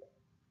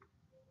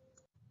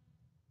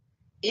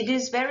 It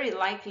is very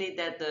likely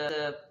that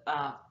the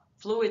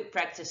fluid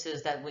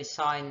practices that we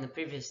saw in the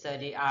previous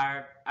study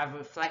are a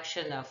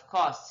reflection of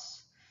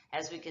costs.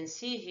 As we can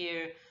see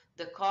here,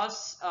 the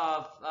costs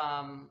of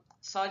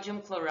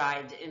sodium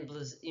chloride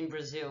in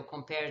Brazil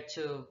compared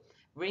to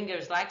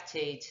Ringer's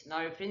lactate,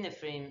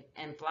 norepinephrine,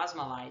 and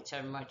plasmolite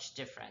are much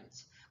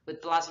different,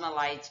 with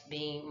plasmolite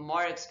being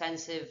more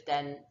expensive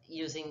than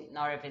using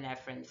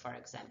norepinephrine, for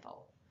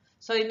example.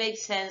 So it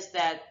makes sense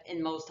that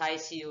in most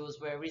ICUs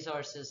where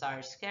resources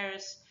are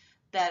scarce,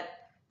 that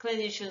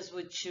clinicians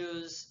would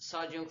choose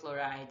sodium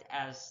chloride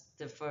as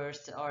the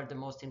first or the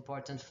most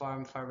important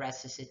form for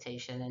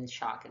resuscitation and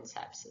shock and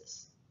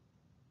sepsis.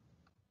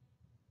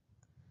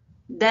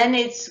 Then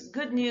it's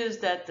good news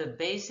that the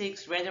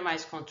BASICS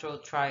randomized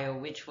controlled trial,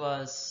 which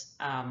was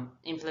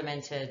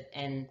implemented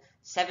in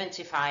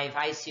 75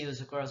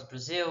 ICUs across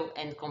Brazil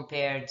and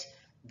compared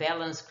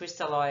balanced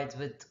crystalloids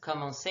with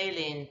common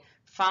saline,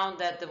 found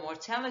that the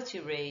mortality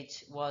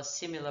rate was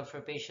similar for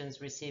patients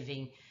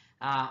receiving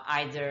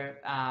either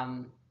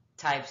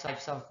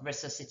types of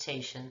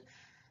resuscitation.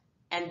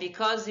 And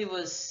because it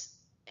was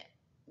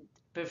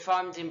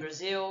performed in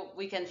Brazil,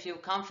 we can feel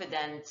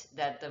confident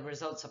that the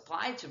results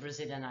apply to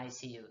Brazilian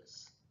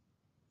ICUs.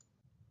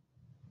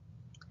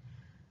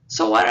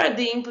 So what are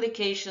the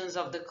implications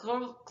of the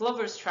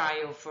CLOVERS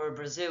trial for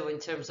Brazil in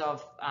terms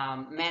of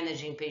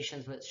managing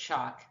patients with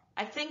shock?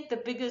 I think the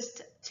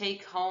biggest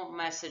take-home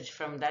message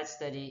from that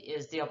study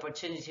is the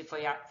opportunity for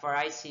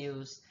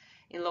ICUs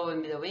in low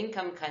and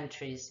middle-income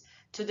countries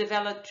to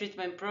develop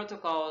treatment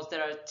protocols that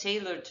are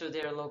tailored to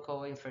their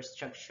local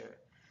infrastructure.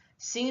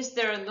 Since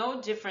there are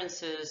no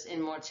differences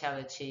in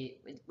mortality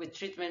with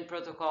treatment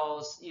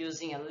protocols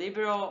using a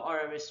liberal or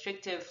a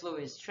restrictive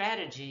fluid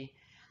strategy,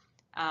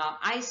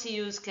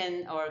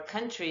 ICUs or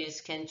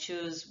countries can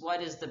choose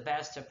what is the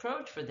best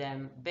approach for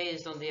them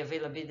based on the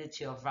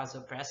availability of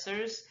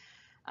vasopressors,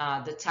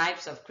 the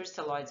types of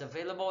crystalloids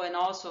available, and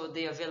also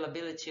the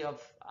availability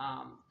of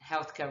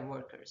healthcare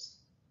workers.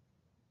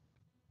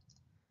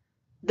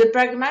 The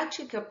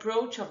pragmatic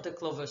approach of the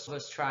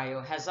CLOVERS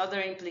trial has other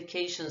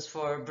implications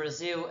for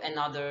Brazil and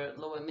other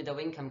low and middle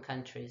income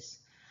countries.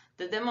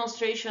 The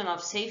demonstration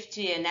of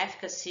safety and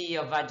efficacy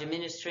of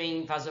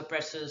administering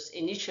vasopressors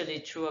initially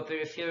through a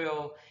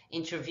peripheral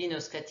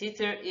intravenous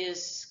catheter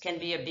can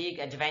be a big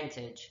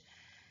advantage.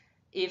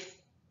 If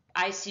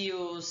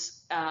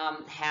ICUs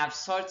have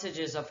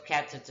shortages of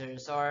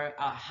catheters or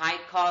a high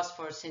cost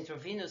for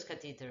intravenous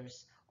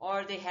catheters,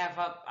 or they have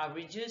a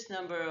reduced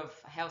number of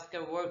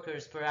healthcare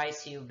workers per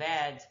ICU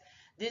bed,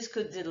 this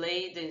could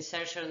delay the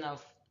insertion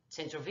of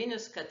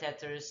intravenous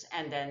catheters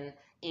and then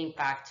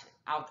impact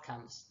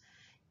outcomes.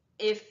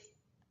 If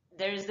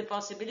there is the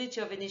possibility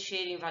of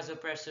initiating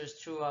vasopressors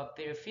through a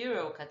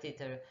peripheral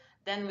catheter,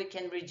 then we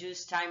can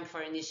reduce time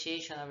for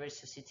initiation of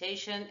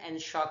resuscitation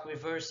and shock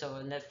reversal,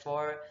 and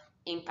therefore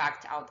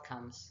impact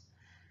outcomes.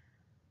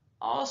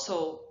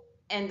 Also,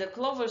 in the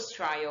CLOVERS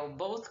trial,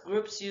 both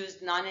groups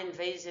used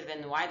non-invasive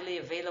and widely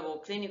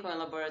available clinical and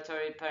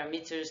laboratory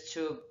parameters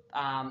to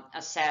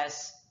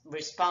assess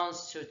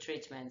response to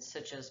treatments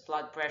such as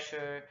blood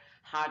pressure,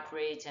 heart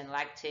rate, and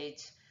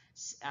lactate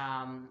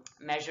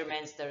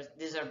measurements.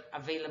 These are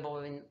available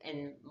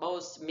in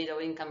most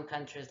middle-income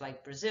countries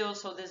like Brazil,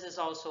 so this is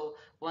also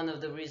one of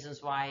the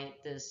reasons why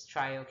this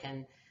trial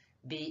can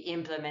be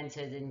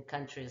implemented in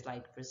countries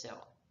like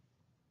Brazil.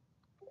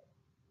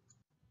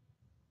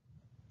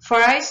 For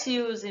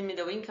ICUs in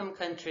middle-income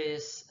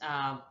countries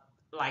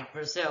like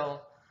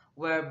Brazil,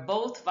 where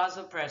both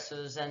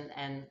vasopressors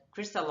and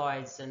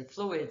crystalloids and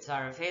fluids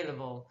are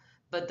available,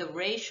 but the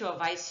ratio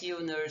of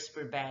ICU nurse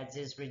per bed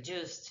is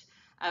reduced,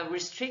 a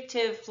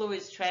restrictive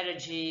fluid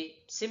strategy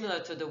similar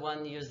to the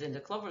one used in the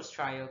CLOVERS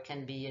trial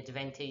can be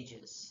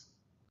advantageous.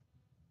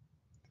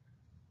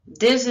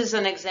 This is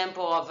an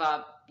example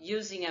of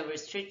using a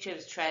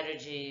restrictive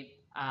strategy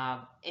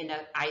in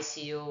an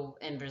ICU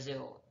in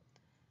Brazil.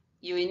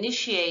 You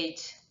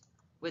initiate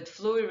with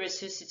fluid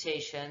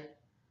resuscitation,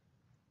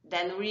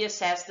 then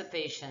reassess the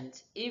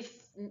patient. If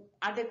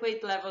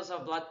adequate levels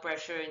of blood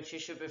pressure and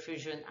tissue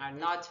perfusion are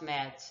not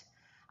met,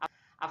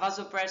 a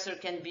vasopressor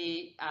can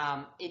be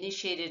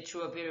initiated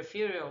through a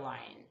peripheral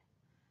line,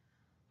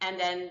 and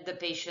then the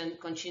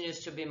patient continues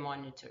to be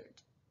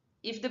monitored.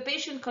 If the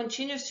patient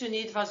continues to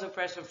need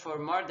vasopressor for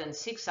more than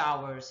 6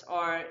 hours,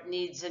 or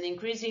needs an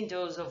increasing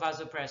dose of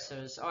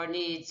vasopressors, or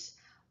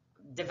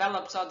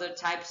develops other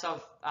types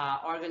of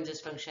organ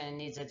dysfunction and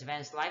needs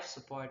advanced life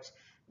support,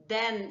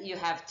 then you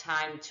have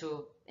time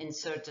to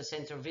insert a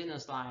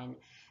intravenous line.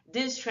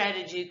 This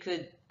strategy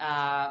could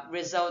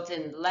result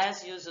in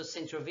less use of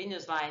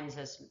intravenous lines,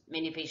 as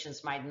many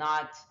patients might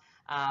not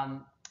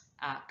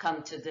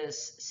come to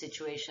this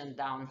situation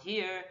down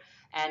here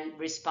and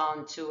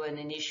respond to an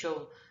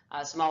initial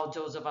small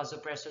dose of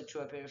vasopressor to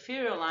a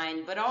peripheral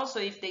line. But also,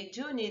 if they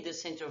do need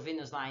this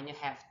intravenous line, you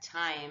have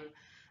time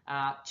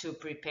to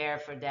prepare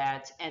for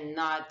that and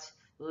not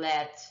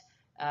let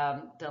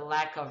the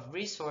lack of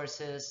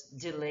resources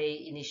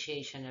delay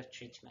initiation of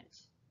treatment.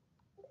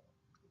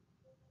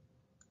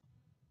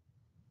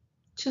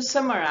 To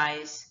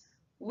summarize,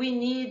 we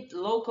need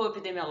local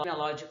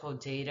epidemiological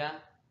data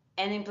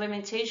and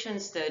implementation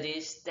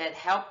studies that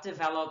help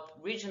develop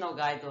regional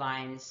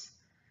guidelines.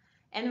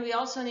 And we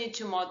also need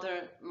to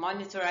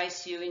monitor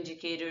ICU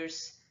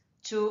indicators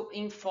to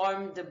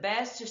inform the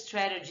best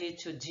strategy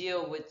to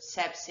deal with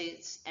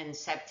sepsis and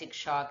septic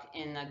shock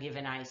in a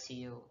given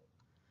ICU.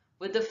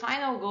 With the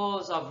final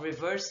goals of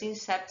reversing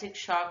septic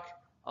shock,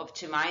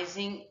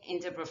 optimizing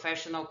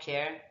interprofessional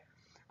care,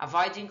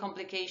 avoiding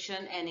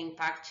complication and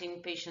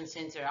impacting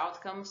patient-centered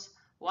outcomes,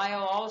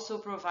 while also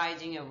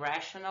providing a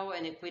rational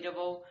and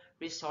equitable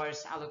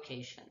resource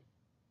allocation.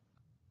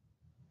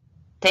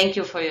 Thank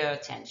you for your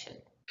attention.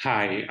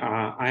 Hi,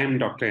 I am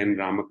Dr. N.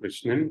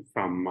 Ramakrishnan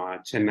from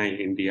Chennai,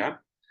 India,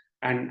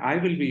 and I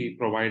will be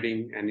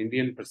providing an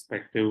Indian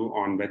perspective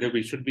on whether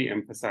we should be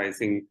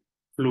emphasizing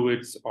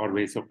fluids or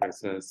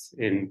vasopressors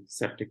in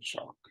septic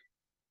shock.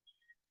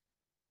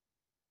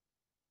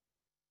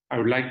 I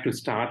would like to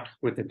start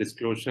with a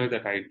disclosure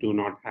that I do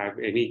not have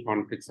any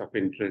conflicts of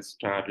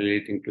interest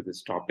relating to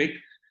this topic.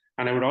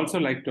 And I would also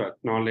like to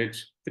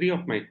acknowledge 3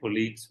 of my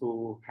colleagues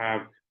who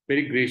have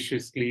very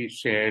graciously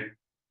shared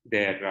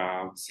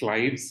their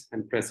slides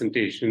and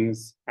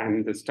presentations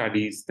and the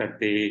studies that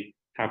they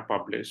have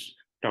published.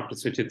 Dr.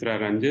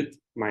 Suchitra Ranjit,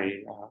 my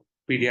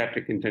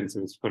pediatric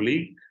intensivist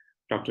colleague,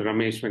 Dr.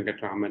 Ramesh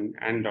Venkatraman,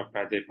 and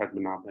Dr. Ajay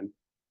Padmanabhan,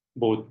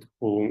 both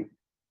who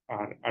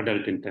are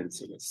adult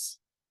intensivists.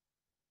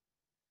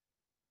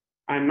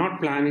 I'm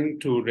not planning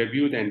to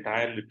review the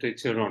entire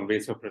literature on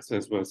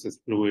vasopressors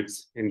versus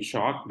fluids in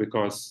shock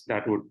because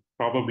that would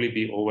probably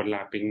be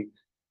overlapping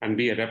and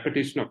be a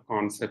repetition of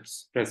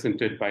concepts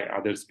presented by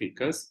other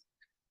speakers.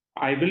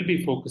 I will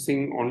be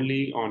focusing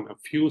only on a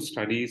few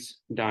studies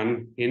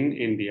done in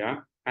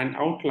India and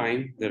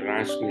outline the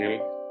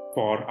rationale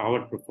for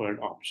our preferred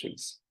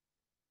options.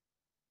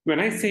 When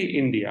I say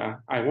India,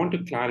 I want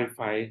to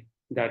clarify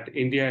that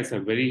India is a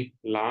very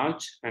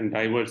large and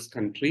diverse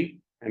country.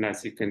 And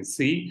as you can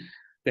see,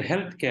 the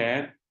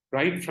healthcare,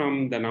 right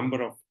from the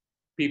number of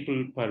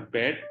people per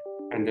bed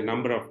and the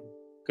number of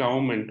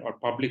government or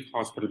public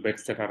hospital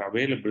beds that are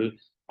available,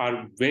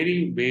 are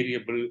very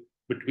variable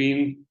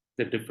between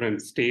the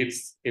different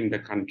states in the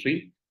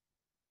country.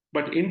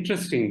 But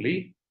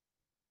interestingly,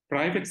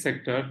 private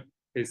sector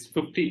is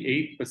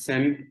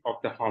 58% of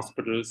the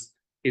hospitals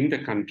in the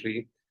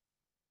country,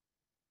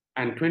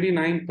 and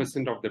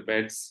 29% of the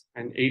beds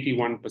and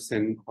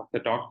 81% of the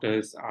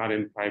doctors are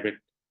in private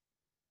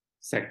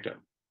sector.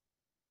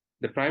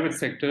 The private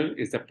sector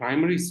is the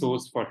primary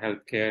source for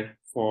healthcare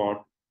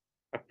for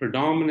a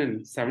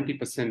predominant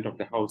 70% of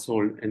the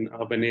household in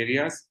urban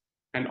areas,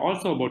 and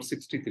also about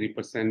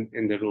 63%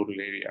 in the rural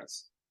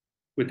areas.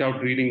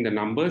 Without reading the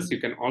numbers, you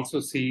can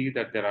also see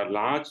that there are a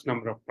large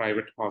number of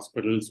private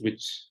hospitals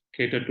which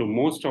cater to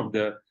most of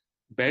the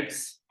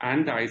beds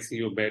and the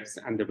ICU beds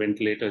and the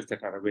ventilators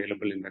that are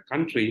available in the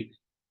country.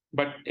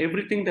 But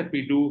everything that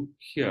we do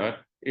here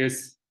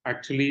is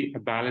actually a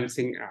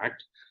balancing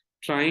act,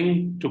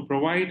 trying to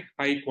provide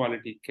high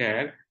quality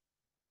care,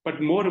 but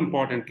more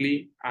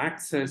importantly,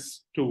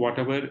 access to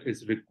whatever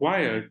is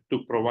required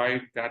to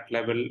provide that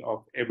level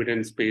of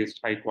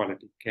evidence-based high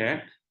quality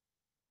care,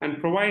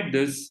 and provide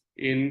this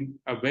in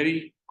a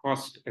very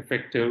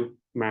cost-effective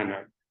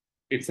manner.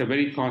 It's a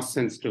very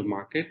cost-sensitive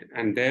market,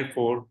 and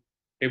therefore,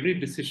 every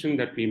decision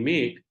that we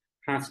make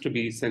has to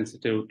be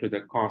sensitive to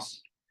the cost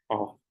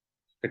of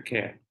the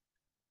care.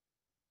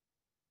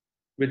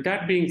 With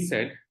that being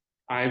said,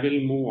 I will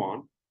move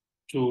on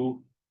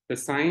to the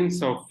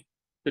science of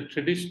the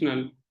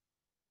traditional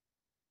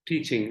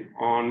teaching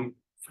on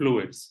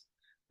fluids.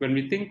 When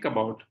we think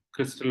about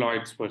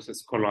crystalloids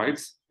versus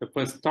colloids, the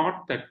first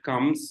thought that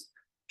comes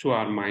to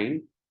our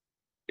mind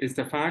is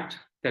the fact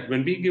that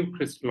when we give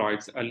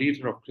crystalloids, a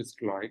liter of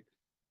crystalloid,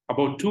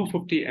 about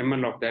 250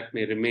 ml of that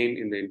may remain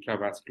in the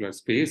intravascular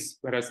space,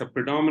 whereas a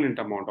predominant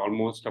amount,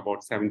 almost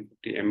about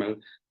 750 ml,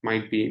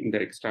 might be in the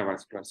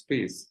extravascular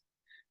space.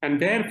 And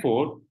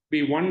therefore,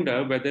 we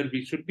wonder whether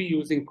we should be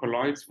using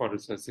colloids for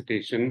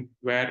resuscitation,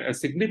 where a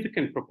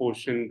significant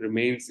proportion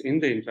remains in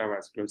the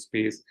intravascular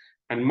space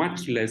and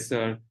much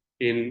lesser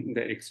in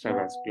the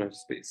extravascular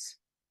space.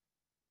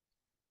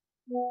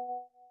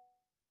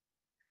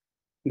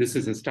 This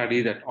is a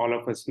study that all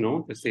of us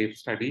know, the SAFE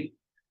study,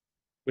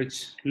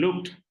 which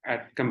looked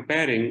at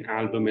comparing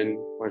albumin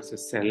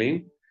versus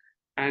saline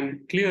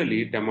and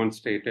clearly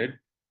demonstrated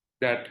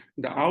that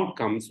the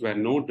outcomes were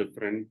no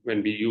different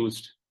when we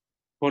used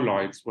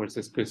colloids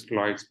versus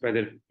crystalloids,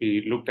 whether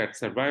we looked at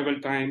survival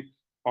time,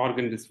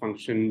 organ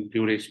dysfunction,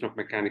 duration of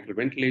mechanical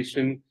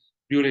ventilation,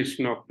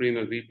 duration of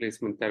renal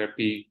replacement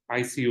therapy,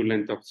 ICU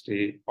length of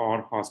stay,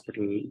 or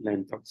hospital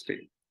length of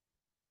stay.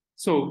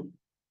 So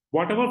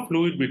whatever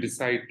fluid we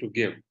decide to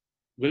give,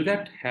 will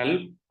that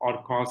help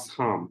or cause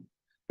harm?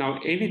 Now,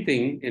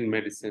 anything in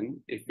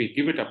medicine, if we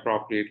give it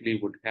appropriately,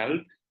 would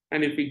help.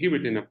 And if we give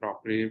it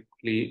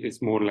inappropriately,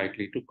 is more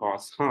likely to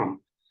cause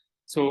harm.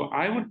 So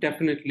I would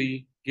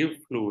definitely give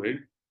fluid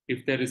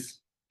if there is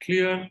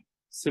clear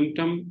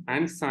symptom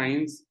and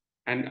signs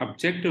and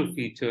objective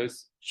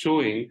features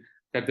showing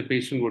that the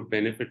patient would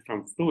benefit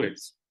from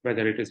fluids,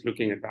 whether it is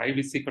looking at the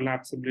IVC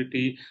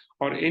collapsibility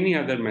or any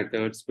other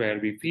methods where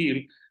we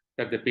feel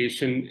that the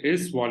patient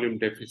is volume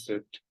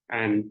deficit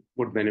and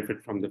would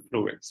benefit from the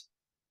fluids.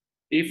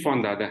 If,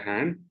 on the other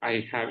hand,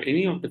 I have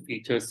any of the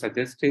features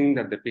suggesting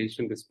that the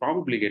patient is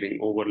probably getting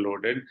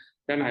overloaded,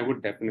 then I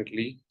would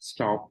definitely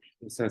stop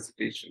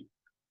resuscitation.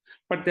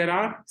 But there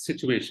are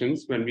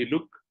situations when we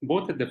look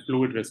both at the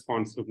fluid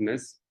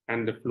responsiveness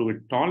and the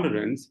fluid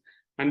tolerance,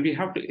 and we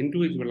have to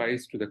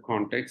individualize to the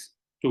context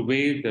to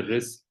weigh the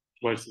risk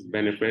versus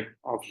benefit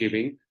of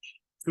giving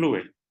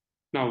fluid.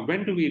 Now,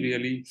 when do we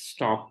really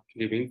stop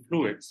giving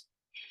fluids?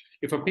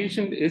 If a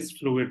patient is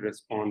fluid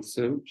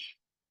responsive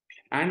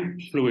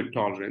and fluid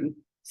tolerant,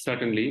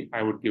 certainly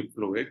I would give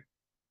fluid.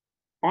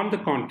 On the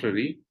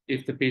contrary,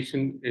 if the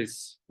patient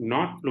is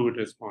not fluid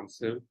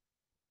responsive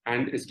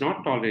and is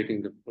not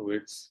tolerating the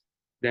fluids,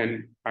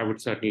 then I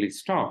would certainly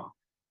stop.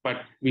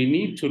 But we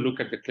need to look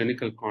at the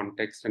clinical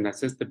context and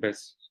assess the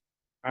best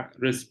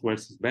risk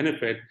versus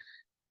benefit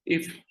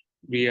if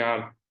we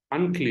are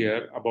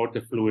unclear about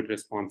the fluid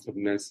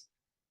responsiveness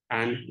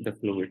and the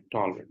fluid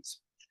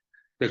tolerance.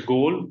 The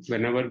goal,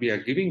 whenever we are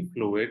giving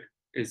fluid,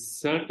 is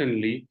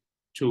certainly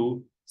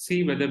to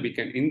see whether we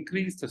can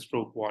increase the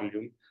stroke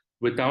volume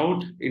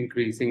without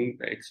increasing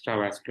the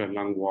extravascular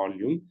lung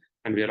volume.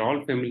 And we are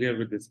all familiar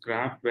with this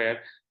graph where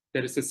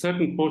there is a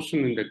certain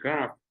portion in the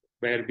graph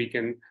where we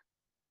can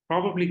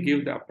probably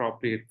give the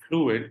appropriate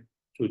fluid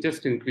to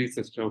just increase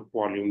the stroke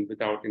volume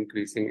without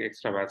increasing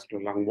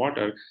extravascular lung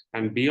water.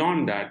 And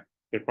beyond that,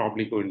 we're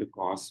probably going to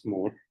cause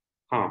more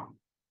harm.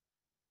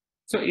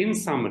 So in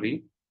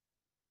summary,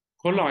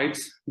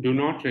 colloids do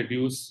not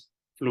reduce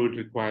fluid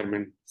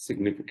requirement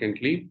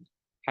significantly.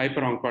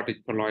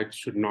 Hyperoncotic colloids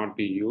should not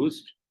be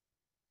used.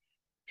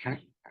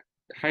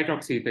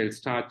 Hydroxyethyl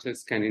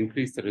starches can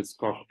increase the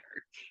risk of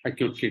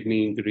acute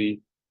kidney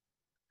injury,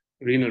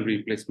 renal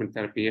replacement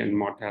therapy, and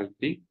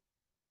mortality.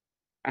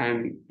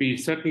 And we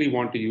certainly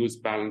want to use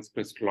balanced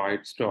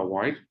crystalloids to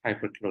avoid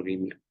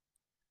hyperchloremia.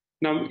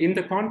 Now, in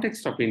the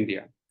context of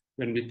India,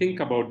 when we think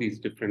about these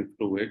different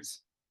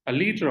fluids, a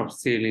liter of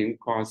saline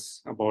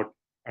costs about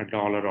 $1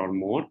 or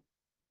more.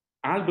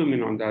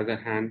 Albumin, on the other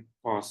hand,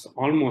 costs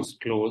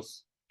almost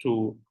close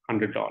to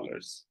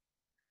 $100.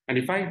 And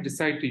if I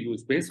decide to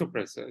use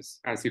vasopressors,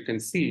 as you can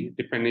see,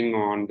 depending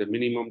on the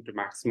minimum to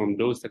maximum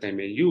dose that I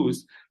may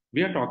use,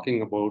 we are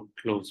talking about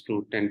close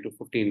to $10 to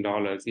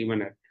 $15,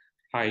 even at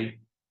high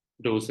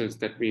doses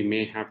that we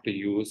may have to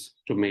use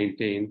to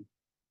maintain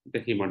the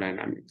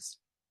hemodynamics.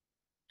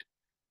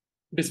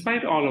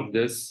 Despite all of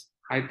this,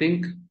 I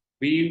think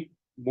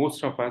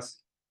most of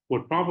us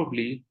would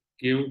probably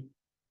give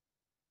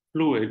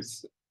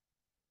fluids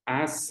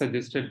as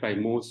suggested by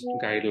most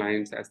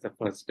guidelines as the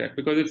first step,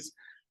 because it's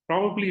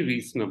probably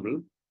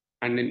reasonable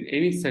and in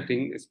any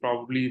setting is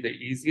probably the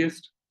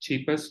easiest,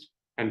 cheapest,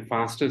 and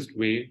fastest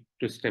way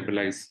to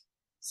stabilize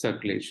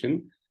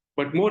circulation.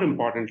 But more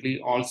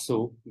importantly,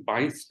 also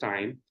buys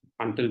time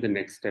until the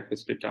next step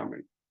is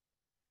determined.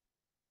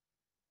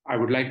 I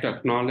would like to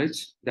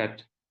acknowledge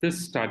that this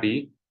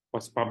study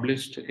was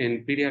published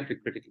in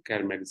Pediatric Critical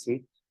Care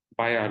Medicine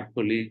by our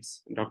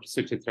colleagues, Dr.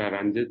 Suchitra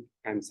Ranjit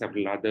and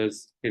several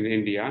others in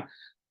India,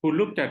 who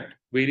looked at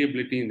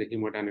variability in the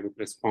hemodynamic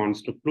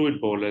response to fluid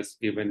bolus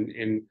given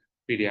in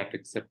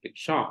pediatric septic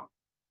shock,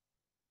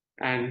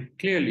 and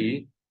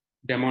clearly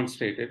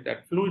demonstrated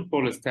that fluid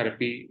bolus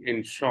therapy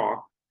in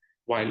shock,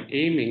 while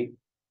aiming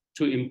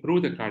to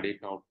improve the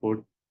cardiac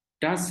output,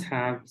 does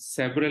have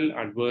several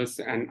adverse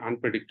and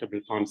unpredictable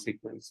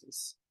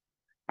consequences.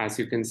 As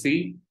you can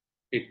see,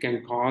 it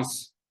can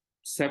cause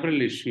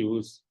several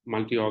issues,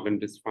 multi-organ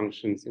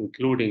dysfunctions,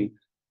 including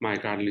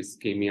myocardial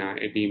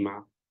ischemia,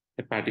 edema,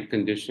 hepatic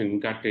condition,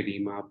 gut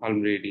edema,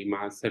 pulmonary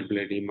edema, cerebral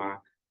edema,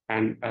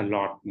 and a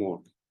lot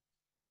more.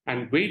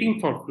 And waiting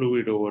for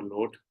fluid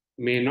overload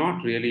may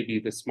not really be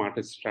the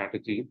smartest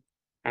strategy.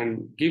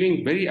 And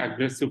giving very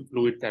aggressive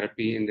fluid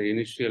therapy in the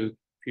initial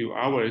few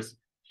hours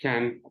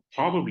can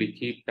probably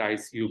keep the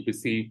ICU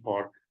busy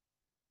for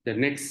the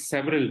next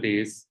several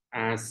days,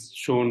 as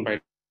shown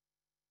by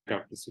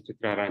Dr.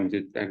 Suchitra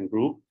Ranjit and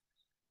group,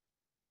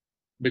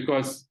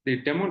 because they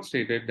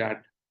demonstrated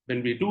that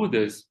when we do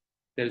this,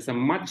 there is a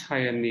much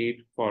higher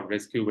need for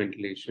rescue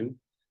ventilation,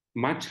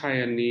 much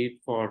higher need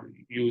for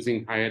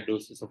using higher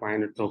doses of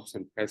inotropes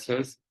and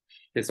pressors.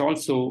 There's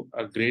also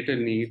a greater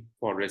need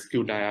for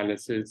rescue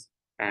dialysis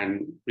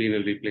and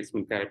renal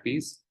replacement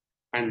therapies,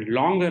 and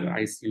longer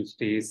ICU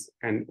stays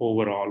and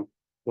overall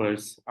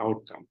worse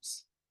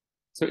outcomes.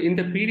 So in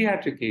the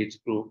pediatric age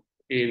group,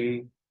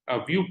 in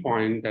a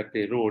viewpoint that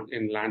they wrote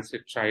in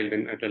Lancet Child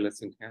and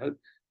Adolescent Health,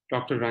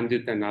 Dr.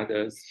 Ranjit and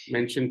others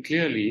mentioned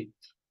clearly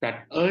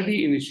that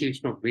early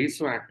initiation of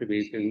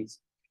vasoactivations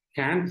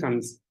can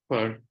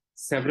confer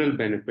several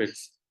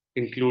benefits,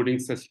 including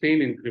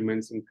sustained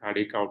increments in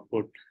cardiac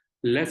output,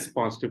 less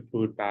positive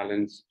fluid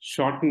balance,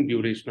 shortened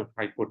duration of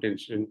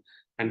hypotension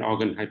and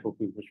organ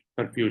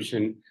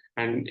hypoperfusion,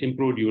 and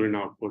improved urine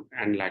output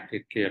and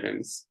lactate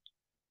clearance.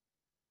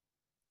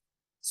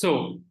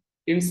 So,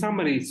 in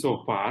summary,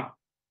 so far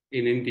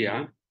in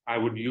India, I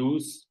would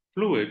use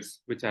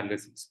fluids which are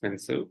less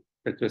expensive,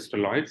 the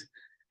crystalloids,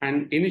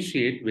 and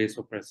initiate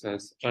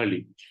vasopressors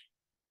early.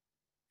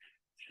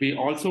 We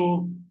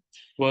also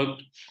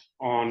worked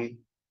on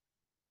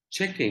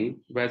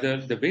checking whether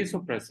the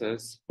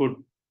vasopressors could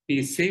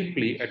be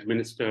safely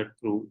administered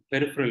through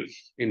peripheral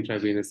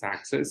intravenous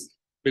access,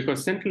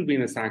 because central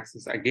venous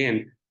access,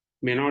 again,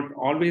 may not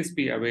always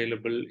be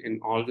available in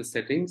all the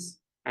settings,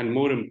 and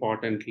more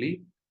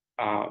importantly,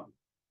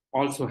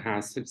 also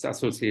has its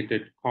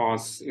associated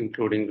costs,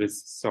 including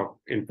risks of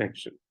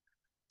infection.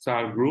 So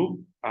our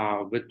group,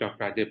 with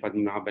Dr. Ajay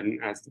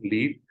Padmanabhan as the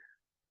lead,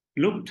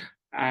 looked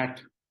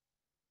at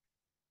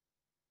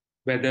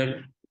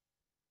whether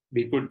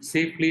we could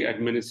safely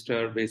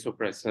administer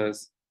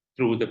vasopressors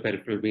through the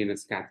peripheral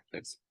venous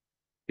catheters.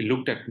 We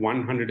looked at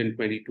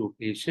 122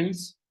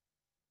 patients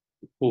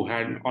who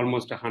had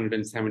almost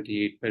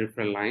 178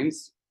 peripheral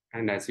lines.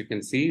 And as you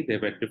can see, there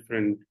were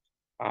different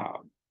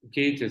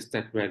gauges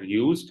that were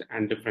used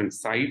and different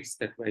sites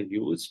that were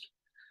used.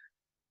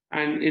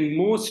 And in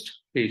most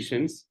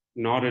patients,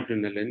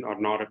 noradrenaline or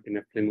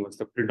norepinephrine was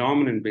the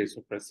predominant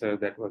vasopressor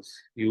that was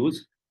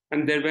used.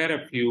 And there were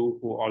a few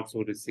who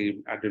also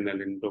received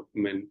adrenaline,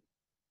 dopamine,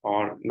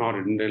 or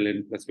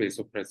noradrenaline plus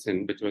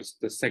vasopressin, which was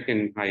the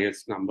second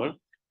highest number,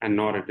 and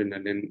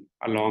noradrenaline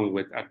along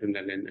with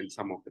adrenaline in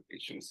some of the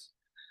patients.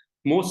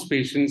 Most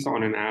patients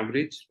on an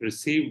average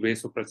receive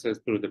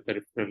vasopressors through the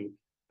peripheral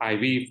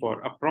IV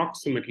for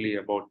approximately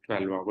about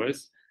 12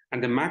 hours,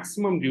 and the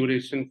maximum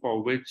duration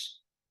for which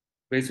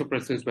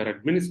vasopressors were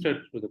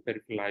administered through the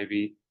peripheral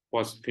IV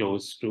was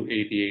close to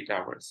 88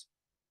 hours.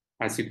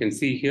 As you can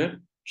see here,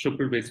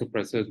 triple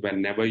vasopressors were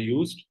never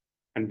used,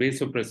 and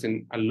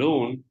vasopressin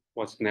alone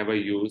was never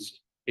used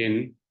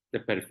in the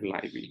peripheral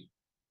IV.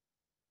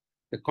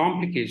 The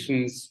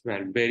complications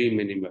were very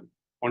minimal.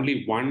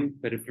 Only one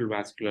peripheral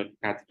vascular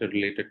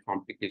catheter-related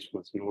complication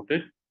was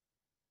noted.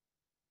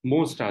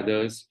 Most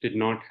others did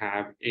not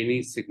have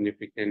any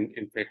significant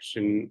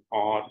infection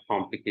or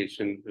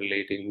complication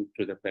relating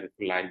to the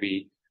peripheral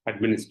IV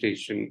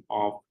administration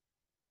of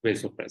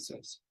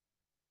vasopressors.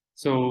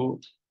 So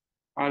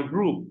our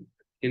group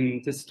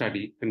in this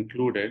study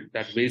concluded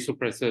that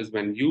vasopressors,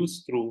 when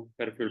used through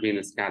peripheral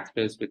venous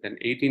catheters with an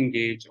 18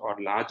 gauge or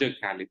larger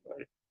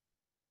caliber,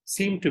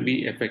 seemed to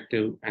be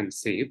effective and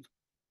safe,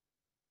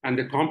 and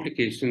the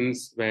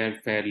complications were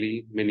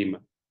fairly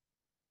minimal.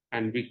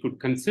 And we could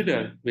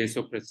consider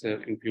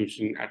vasopressor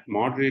infusion at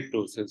moderate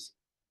doses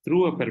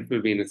through a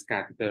peripheral venous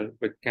catheter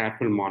with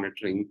careful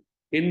monitoring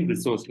in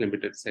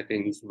resource-limited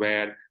settings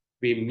where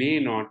we may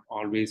not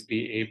always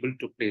be able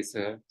to place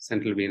a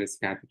central venous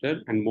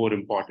catheter, and more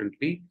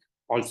importantly,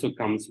 also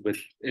comes with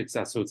its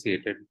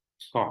associated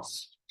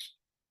costs.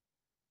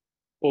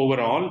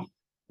 Overall,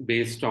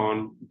 based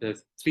on the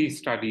 3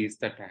 studies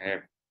that I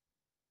have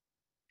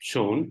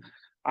shown,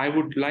 I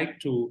would like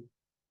to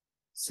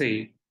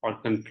say or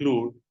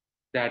conclude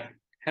that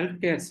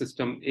healthcare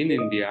system in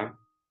India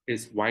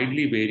is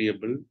widely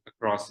variable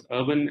across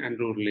urban and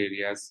rural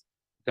areas,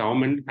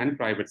 government and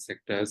private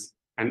sectors,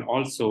 and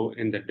also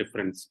in the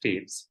different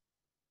states.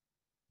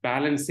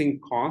 Balancing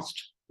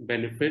cost,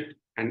 benefit,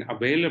 and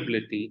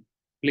availability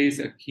plays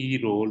a key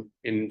role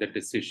in the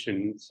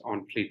decisions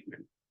on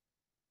treatment.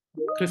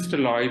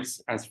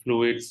 Crystalloids as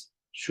fluids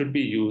should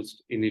be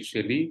used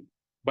initially,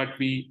 but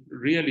we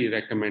really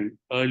recommend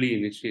early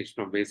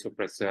initiation of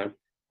vasopressor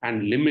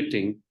and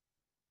limiting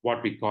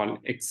what we call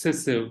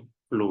excessive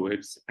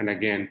fluids. And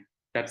again,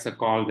 that's a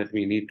call that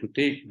we need to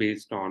take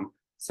based on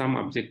some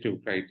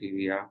objective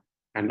criteria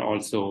and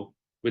also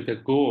with the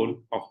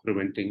goal of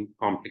preventing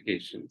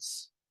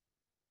complications.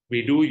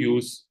 We do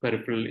use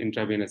peripheral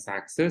intravenous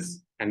access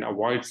and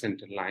avoid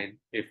center line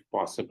if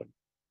possible.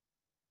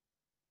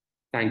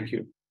 Thank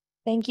you.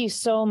 Thank you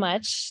so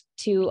much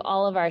to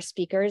all of our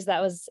speakers.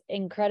 That was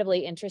incredibly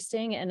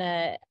interesting and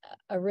a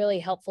really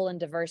helpful and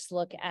diverse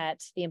look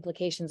at the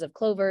implications of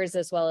clovers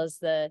as well as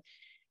the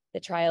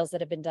trials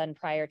that have been done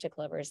prior to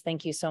clovers.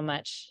 Thank you so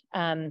much.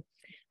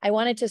 I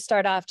wanted to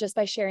start off just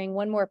by sharing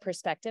one more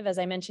perspective. As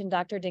I mentioned,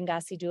 Dr.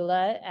 Dingase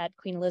Dula at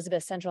Queen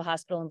Elizabeth Central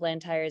Hospital in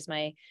Blantyre is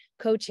my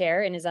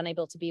co-chair and is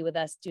unable to be with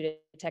us due to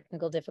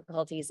technical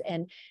difficulties.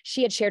 And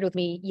she had shared with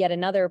me yet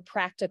another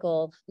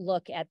practical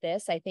look at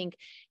this. I think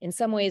in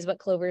some ways what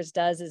Clovers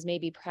does is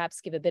maybe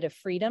perhaps give a bit of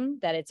freedom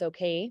that it's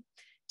okay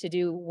to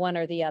do one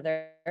or the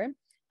other.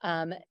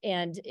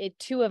 And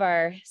two of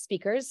our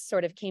speakers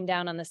sort of came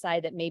down on the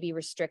side that maybe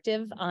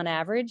restrictive on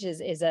average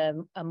is a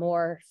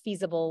more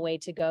feasible way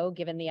to go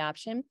given the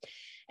option.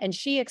 And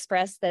she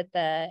expressed that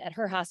at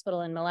her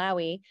hospital in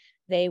Malawi,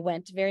 they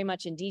went very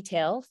much in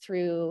detail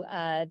through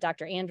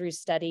Dr. Andrews'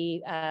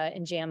 study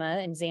in JAMA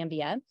in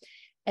Zambia.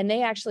 And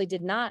they actually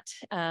did not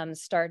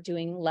start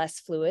doing less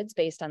fluids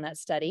based on that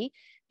study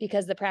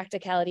because the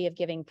practicality of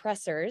giving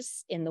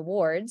pressors in the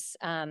wards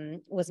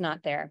was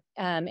not there.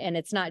 And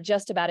it's not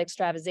just about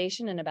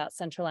extravasation and about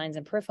central lines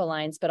and peripheral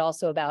lines, but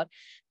also about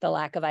the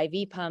lack of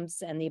IV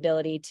pumps and the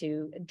ability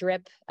to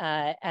drip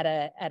at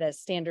a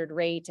standard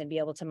rate and be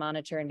able to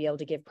monitor and be able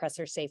to give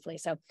pressors safely.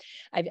 So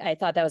I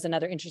thought that was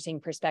another interesting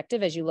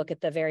perspective as you look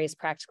at the various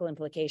practical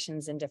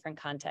implications in different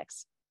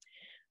contexts.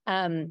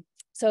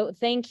 So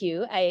thank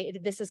you.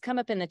 This has come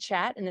up in the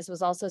chat, and this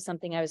was also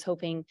something I was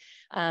hoping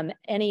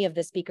any of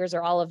the speakers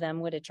or all of them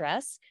would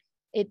address.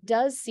 It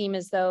does seem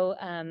as though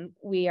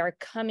we are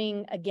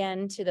coming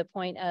again to the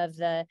point of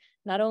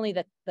not only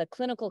the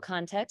clinical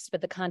context,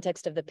 but the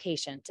context of the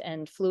patient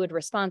and fluid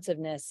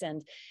responsiveness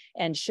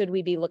and should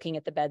we be looking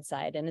at the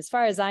bedside. And as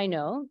far as I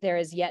know, there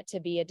is yet to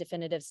be a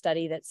definitive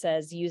study that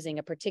says using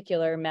a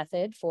particular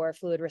method for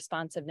fluid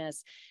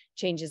responsiveness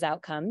changes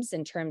outcomes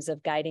in terms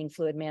of guiding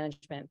fluid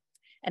management.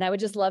 And I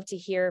would just love to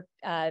hear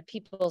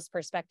people's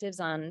perspectives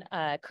on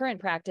current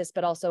practice,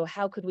 but also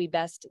how could we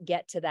best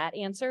get to that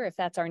answer? If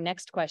that's our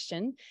next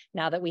question,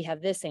 now that we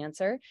have this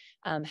answer,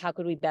 how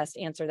could we best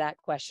answer that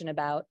question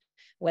about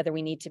whether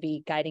we need to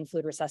be guiding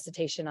fluid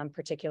resuscitation on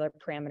particular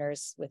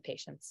parameters with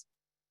patients?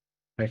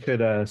 I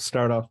could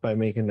start off by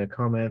making a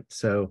comment.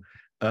 So,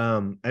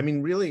 I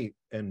mean, really,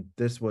 and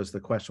this was the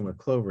question with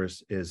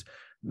Clovers, is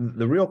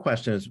the real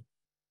question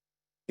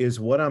is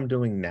what I'm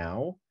doing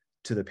now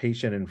to the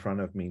patient in front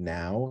of me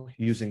now,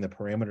 using the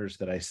parameters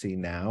that I see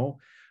now,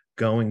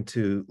 going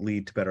to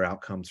lead to better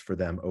outcomes for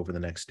them over the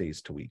next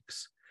days to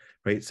weeks,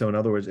 right? So in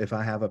other words, if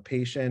I have a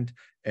patient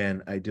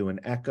and I do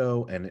an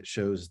echo and it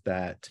shows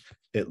that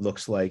it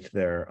looks like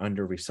they're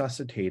under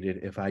resuscitated,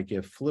 if I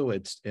give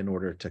fluids in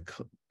order to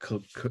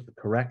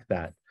correct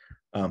that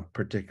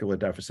particular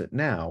deficit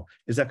now,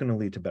 is that going to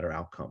lead to better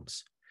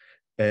outcomes?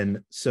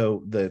 And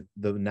so the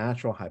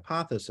natural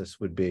hypothesis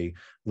would be,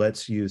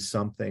 let's use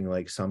something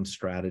like some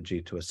strategy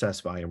to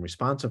assess volume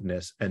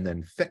responsiveness and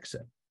then fix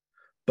it.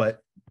 But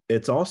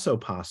it's also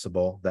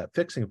possible that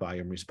fixing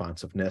volume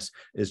responsiveness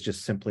is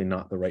just simply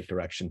not the right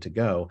direction to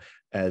go,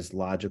 as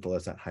logical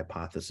as that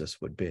hypothesis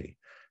would be.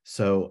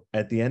 So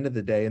at the end of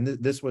the day, and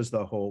this was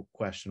the whole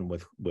question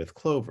with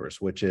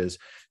Clovers, which is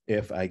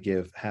if I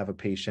have a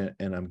patient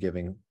and I'm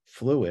giving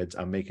fluids,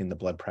 I'm making the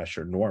blood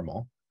pressure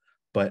normal,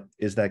 but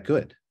is that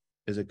good?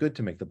 Is it good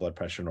to make the blood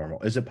pressure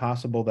normal? Is it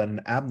possible that an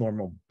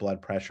abnormal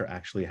blood pressure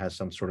actually has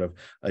some sort of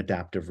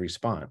adaptive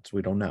response?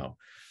 We don't know.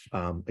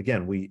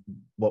 Again, we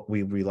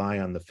rely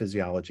on the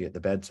physiology at the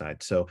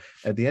bedside. So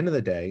at the end of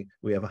the day,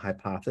 we have a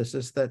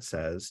hypothesis that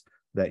says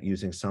that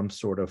using some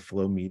sort of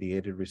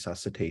flow-mediated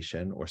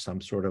resuscitation or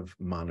some sort of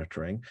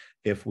monitoring,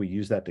 if we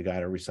use that to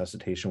guide our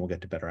resuscitation, we'll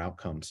get to better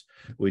outcomes.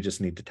 We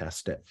just need to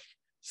test it.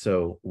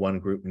 So one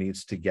group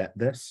needs to get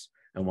this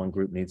and one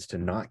group needs to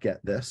not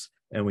get this.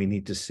 And we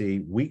need to see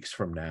weeks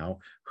from now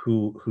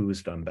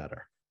who's done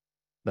better.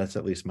 That's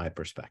at least my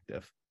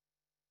perspective.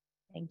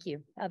 Thank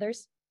you.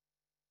 Others?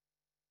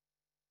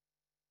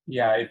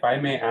 Yeah, if I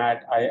may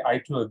add,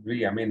 I too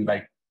agree. I mean,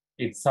 like,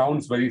 it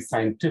sounds very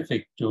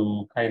scientific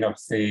to kind of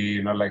say,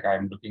 you know, like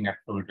I'm looking at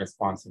fluid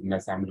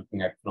responsiveness, I'm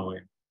looking at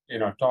fluid, you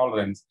know,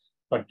 tolerance.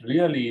 But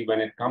really, when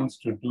it comes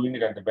to doing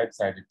it at the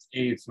bedside,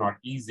 it's not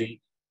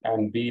easy.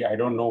 And B, I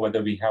don't know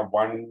whether we have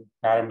one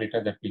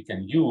parameter that we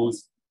can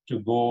use to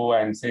go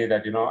and say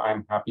that, you know,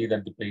 I'm happy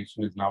that the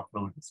patient is now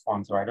fluid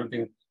responsive. I don't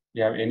think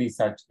we have any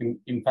such thing.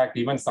 In fact,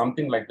 even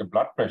something like the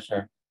blood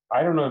pressure,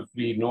 I don't know if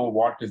we know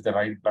what is the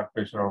right blood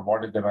pressure or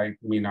what is the right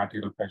mean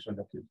arterial pressure.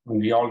 That is,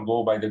 we all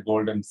go by the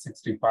golden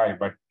 65,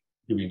 but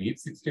do we need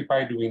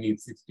 65? Do we need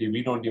 60?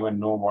 We don't even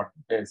know what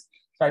it is.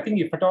 So I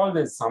think if at all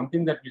there's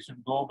something that we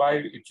should go by,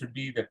 it should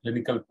be the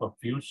clinical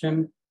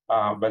perfusion,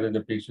 whether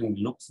the patient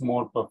looks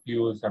more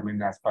perfused, I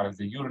mean, as far as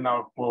the urine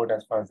output,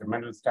 as far as the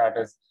mental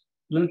status,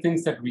 little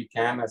things that we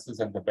can assess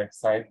at the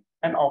bedside,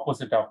 and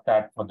opposite of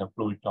that for the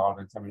fluid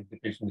tolerance. I mean, if the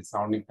patient is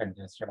sounding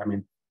congested, I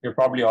mean, we're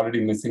probably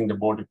already missing the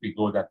boat if we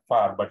go that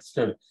far, but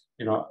still,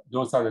 you know,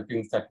 those are the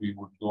things that we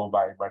would go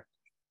by, but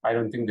I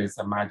don't think there's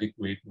a magic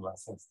way to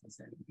assess this.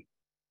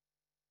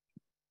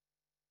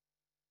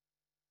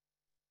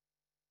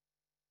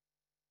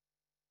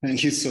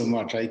 Thank you so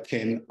much. I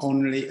can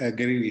only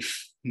agree with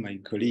my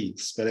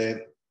colleagues, but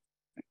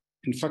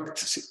in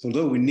fact,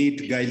 although we need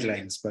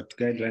guidelines, but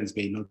guidelines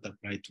may not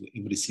apply to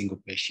every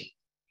single patient.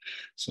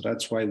 So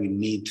that's why we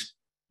need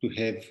to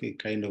have a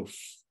kind of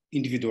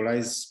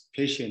individualized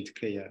patient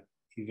care,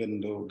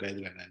 even though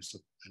guidelines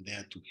are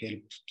there to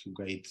help to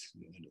guide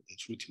the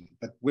treatment.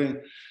 But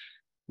when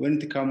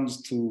it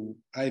comes to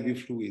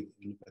IV fluid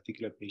in a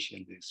particular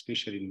patient,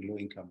 especially in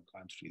low-income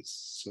countries,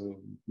 so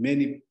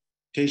many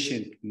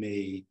patients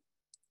may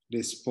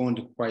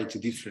respond quite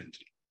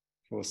differently.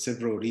 for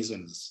several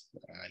reasons.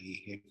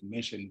 I have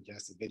mentioned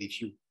just very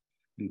few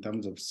in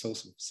terms of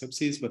source of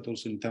sepsis, but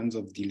also in terms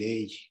of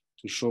delay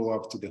to show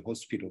up to the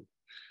hospital.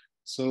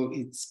 So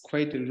it's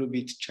quite a little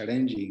bit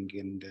challenging,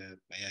 and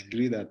I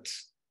agree that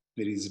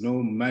there is no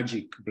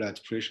magic blood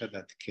pressure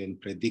that can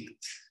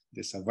predict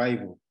the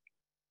survival.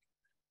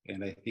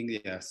 And I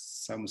think there are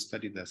some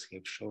studies that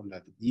have shown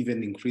that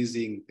even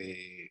increasing the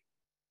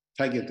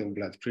target of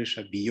blood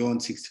pressure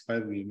beyond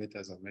 65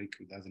 millimeters of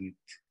mercury doesn't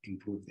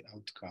improve the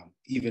outcome,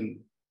 even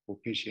for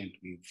patients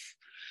with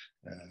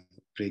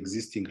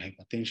pre-existing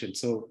hypertension.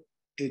 So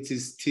it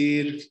is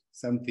still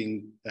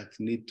something that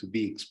needs to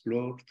be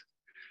explored.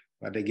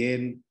 But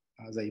again,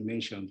 as I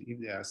mentioned, if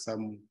there are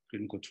some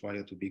clinical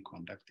trials to be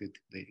conducted,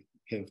 they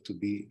have to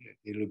be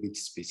a little bit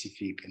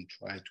specific and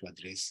try to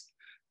address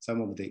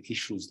some of the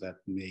issues that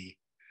may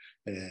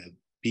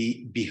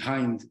be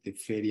behind the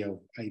failure of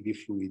IV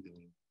fluid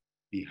or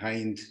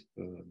behind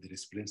the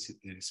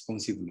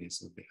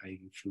responsiveness of the IV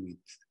fluid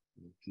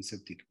in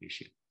septic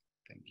patient.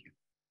 Thank you.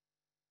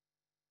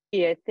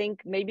 Yeah, I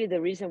think maybe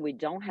the reason we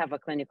don't have a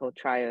clinical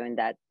trial in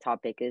that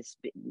topic is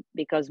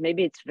because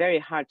maybe it's very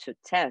hard to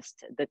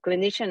test. The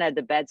clinician at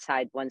the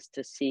bedside wants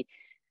to see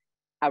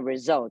a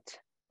result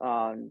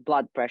on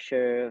blood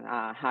pressure,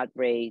 heart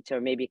rate,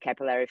 or maybe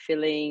capillary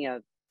filling,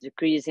 a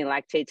decrease in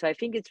lactate. So I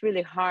think it's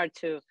really hard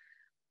to,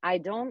 I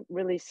don't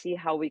really see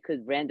how we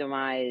could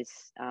randomize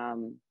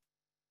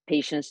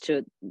patients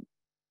to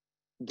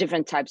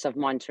different types of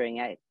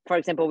monitoring. For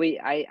example,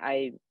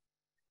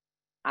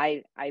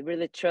 I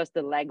really trust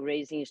the leg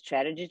raising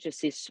strategy to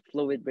see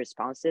fluid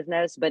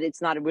responsiveness, but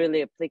it's not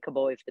really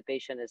applicable if the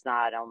patient is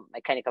not on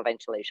mechanical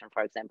ventilation,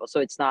 for example. So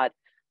it's not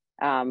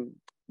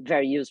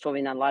very useful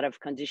in a lot of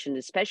conditions,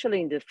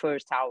 especially in the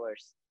first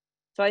hours.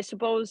 So I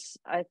suppose,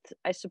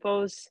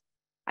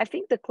 I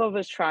think the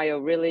CLOVERS trial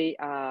really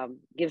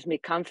gives me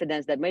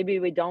confidence that maybe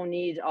we don't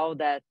need all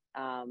that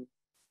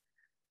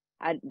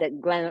that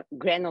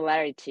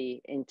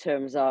granularity in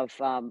terms of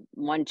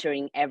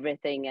monitoring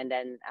everything and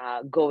then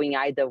going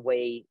either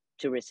way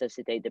to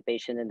resuscitate the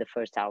patient in the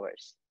first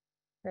hours.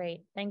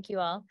 Great, thank you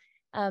all.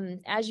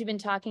 As you've been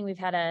talking, we've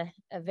had a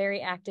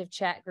very active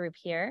chat group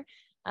here.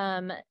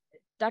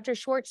 Dr.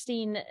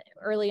 Schwartzstein,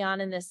 early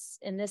on in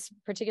this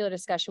particular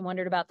discussion,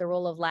 wondered about the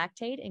role of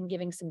lactate and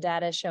giving some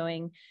data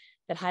showing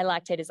that high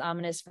lactate is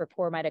ominous for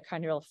poor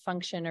mitochondrial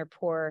function or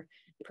poor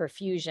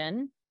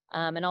perfusion.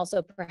 And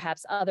also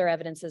perhaps other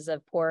evidences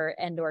of poor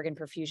end organ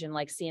perfusion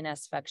like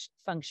CNS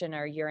function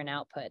or urine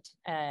output.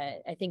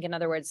 I think, in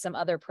other words, some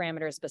other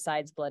parameters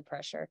besides blood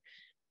pressure.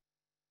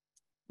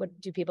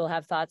 What do people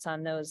have thoughts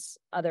on those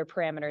other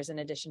parameters in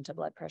addition to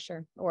blood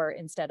pressure or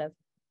instead of?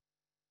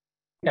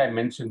 I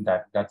mentioned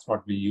that that's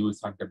what we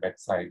use on the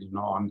bedside,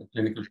 on the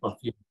clinical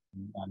perfusion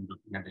and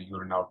looking at the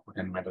urine output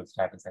and medal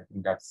status. I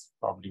think that's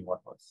probably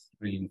what was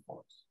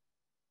reinforced.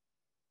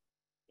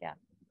 Yeah,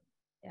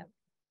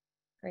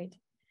 great.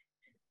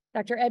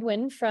 Dr.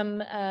 Edwin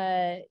from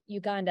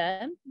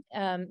Uganda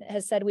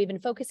has said, we've been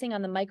focusing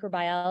on the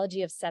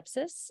microbiology of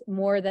sepsis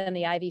more than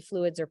the IV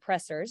fluids or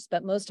pressors,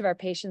 but most of our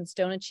patients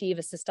don't achieve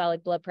a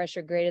systolic blood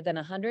pressure greater than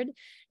 100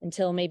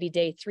 until maybe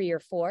day 3 or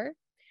 4.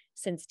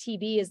 Since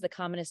TB is the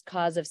commonest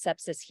cause of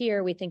sepsis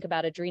here, we think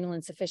about adrenal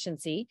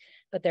insufficiency,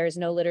 but there is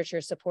no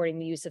literature supporting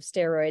the use of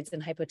steroids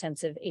in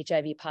hypotensive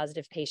HIV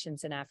positive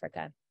patients in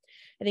Africa.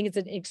 I think it's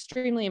an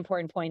extremely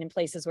important point in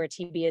places where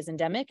TB is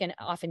endemic and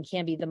often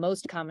can be the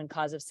most common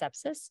cause of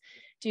sepsis.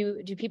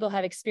 Do people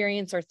have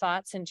experience or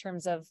thoughts in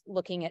terms of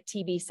looking at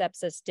TB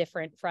sepsis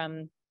different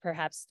from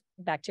perhaps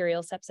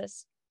bacterial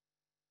sepsis?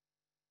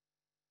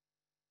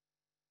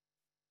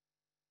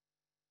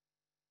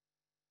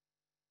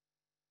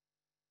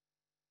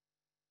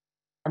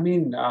 I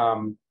mean,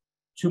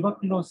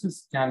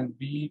 tuberculosis can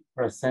be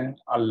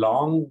present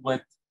along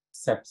with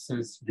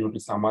sepsis due to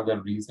some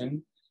other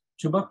reason.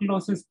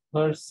 Tuberculosis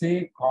per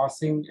se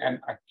causing an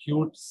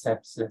acute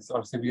sepsis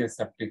or severe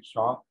septic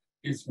shock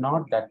is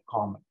not that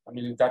common. I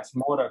mean, that's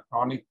more a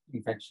chronic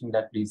infection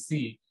that we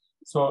see.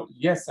 So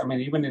yes, I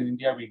mean, even in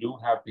India, we do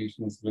have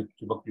patients with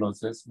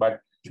tuberculosis, but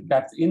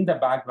that's in the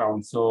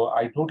background. So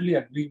I totally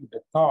agree with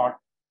the thought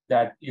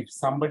that if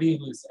somebody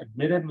who is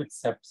admitted with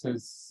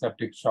sepsis,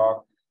 septic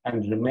shock,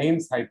 and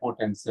remains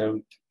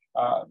hypotensive,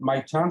 my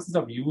chances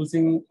of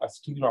using a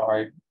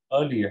steroid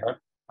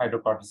earlier,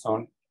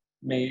 hydrocortisone,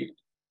 may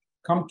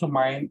come to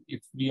mind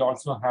if we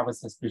also have a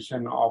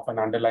suspicion of an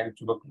underlying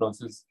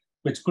tuberculosis,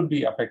 which could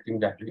be affecting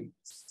the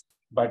adrenals.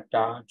 But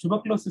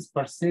tuberculosis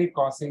per se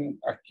causing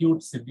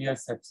acute severe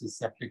sepsis,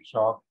 septic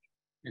shock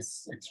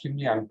is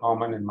extremely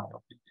uncommon in my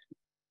opinion.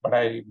 But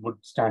I would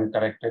stand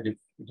corrected if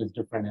it is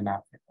different in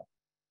Africa.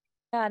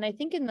 Yeah, and I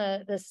think in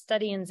the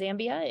study in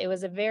Zambia, it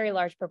was a very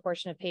large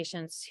proportion of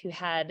patients who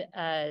had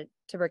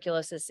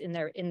tuberculosis in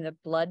the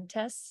blood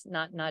tests,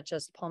 not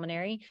just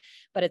pulmonary.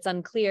 But it's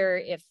unclear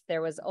if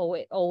there was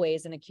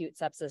always an acute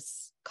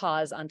sepsis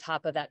cause on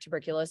top of that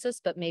tuberculosis.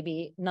 But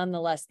maybe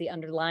nonetheless, the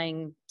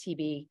underlying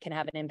TB can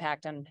have an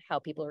impact on how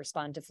people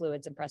respond to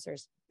fluids and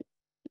pressors.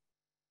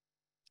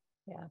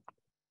 Yeah,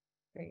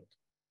 great.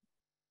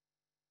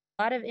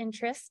 lot of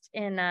interest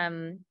in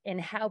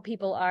how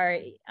people are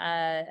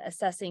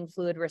assessing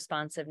fluid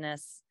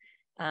responsiveness.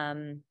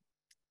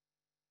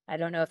 I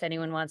don't know if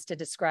anyone wants to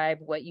describe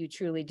what you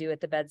truly do at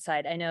the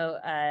bedside. I know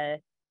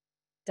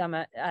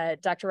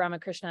Dr.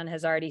 Ramakrishnan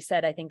has already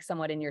said, I think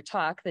somewhat in your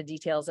talk, the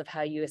details of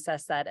how you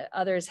assess that.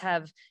 Others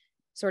have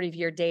sort of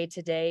your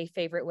day-to-day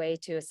favorite way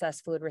to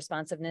assess fluid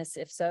responsiveness,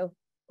 if so,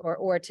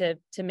 or to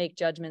make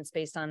judgments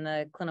based on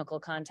the clinical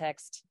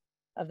context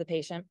of the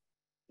patient.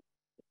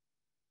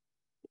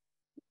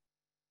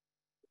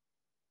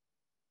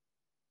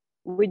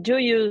 We do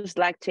use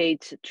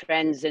lactate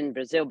trends in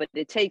Brazil, but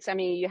it takes, I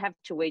mean, you have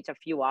to wait a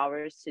few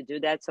hours to do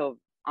that. So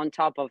on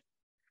top of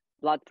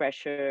blood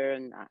pressure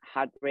and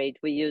heart rate,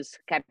 we use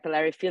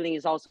capillary filling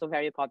is also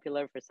very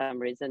popular for some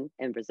reason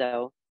in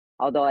Brazil.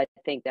 Although I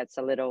think that's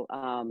a little,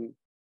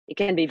 it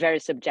can be very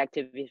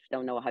subjective if you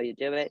don't know how you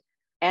do it.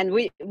 And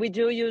we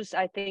do use,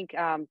 I think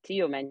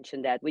Theo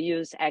mentioned that, we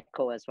use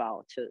echo as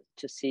well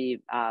to see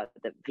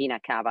the vena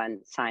cava and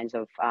signs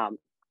of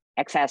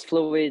excess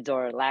fluids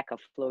or lack of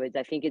fluids.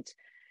 I think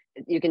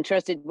you can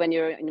trust it when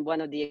you're in one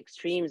of the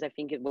extremes. I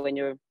think when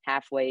you're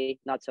halfway,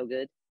 not so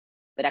good,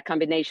 but a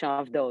combination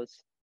of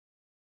those.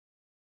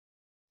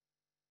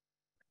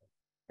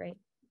 Great.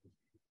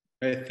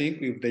 I think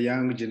with the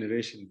young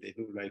generation, they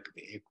do like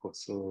the echo.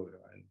 So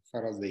as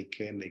far as they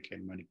can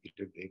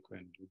manipulate the echo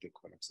and do the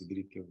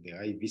collapsibility of the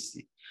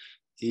IVC.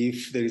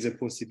 If there is a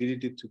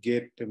possibility to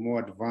get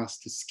more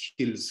advanced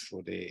skills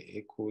for the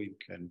echo, you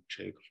can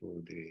check for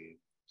the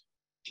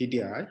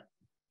TDI,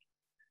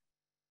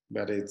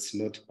 but it's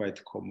not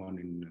quite common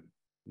in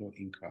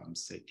low-income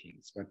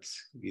settings. But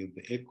with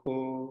the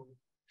echo,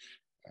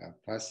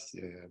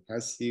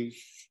 passive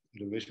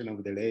elevation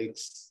of the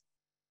legs,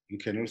 you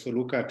can also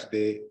look at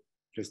the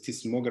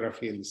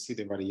plethysmography and see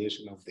the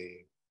variation of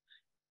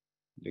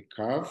the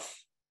curve,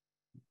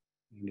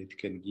 and it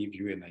can give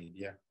you an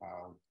idea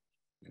how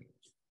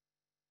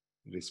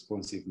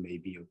responsive may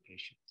be your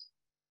patient.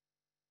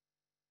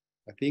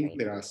 I think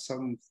there are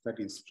some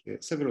studies,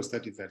 several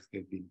studies that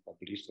have been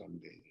published on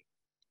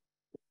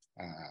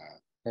the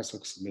pulse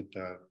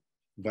oximeter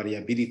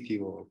variability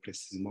or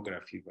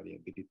plethysmography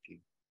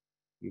variability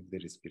with the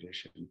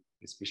respiration,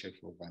 especially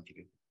for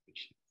ventilated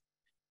patients.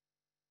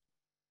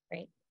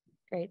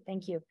 Great,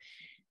 thank you.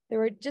 There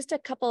were just a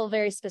couple of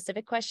very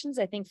specific questions,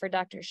 I think, for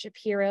Dr.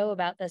 Shapiro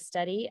about the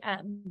study.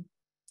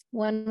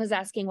 One was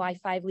asking why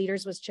 5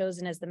 liters was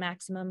chosen as the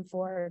maximum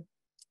for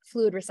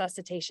fluid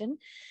resuscitation.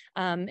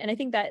 And I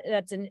think that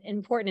that's an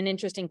important and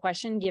interesting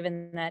question,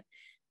 given that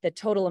the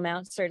total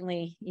amount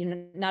certainly,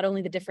 not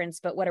only the difference,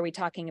 but what are we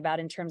talking about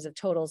in terms of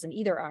totals in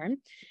either arm?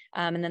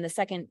 And then the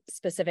second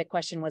specific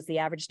question was the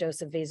average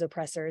dose of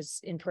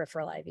vasopressors in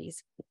peripheral IVs.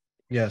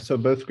 Yeah, so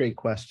both great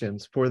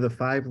questions. For the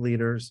 5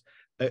 liters,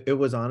 it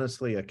was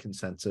honestly a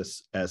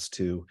consensus as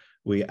to,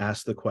 we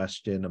asked the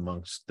question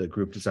amongst the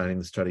group designing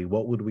the study,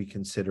 what would we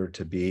consider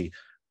to be,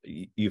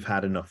 you've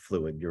had enough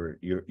fluid,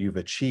 you've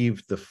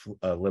achieved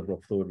the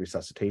liberal fluid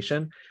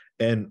resuscitation.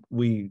 And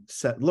we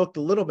looked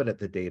a little bit at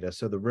the data.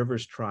 So the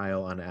Rivers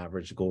trial, on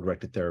average, the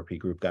goal-directed therapy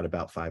group got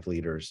about 5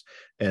 liters.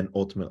 And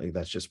ultimately,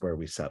 that's just where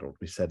we settled.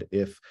 We said,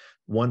 if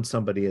once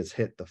somebody has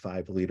hit the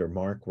 5-liter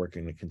mark, we're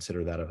going to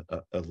consider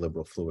that a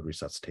liberal fluid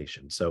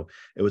resuscitation. So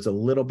it was a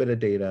little bit of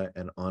data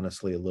and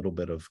honestly, a little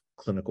bit of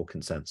clinical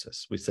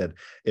consensus. We said,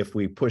 if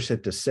we push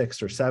it to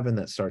 6 or 7,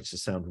 that starts to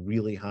sound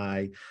really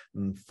high.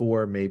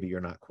 4, maybe you're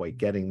not quite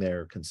getting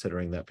there,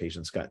 considering that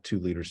patient's got 2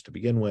 liters to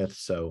begin with.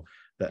 So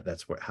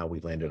that's how we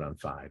landed on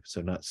 5. So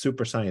not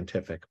super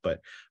scientific, but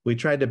we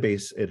tried to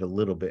base it a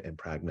little bit in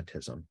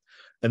pragmatism.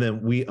 And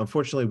then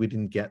unfortunately, we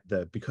didn't get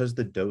because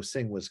the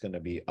dosing was going to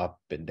be up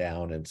and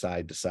down and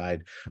side to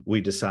side,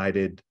 we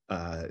decided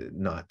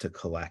not to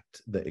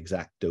collect the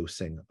exact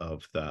dosing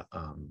of the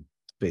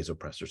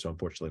vasopressor. So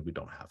unfortunately, we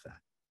don't have that.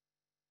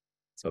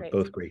 So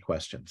both great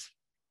questions.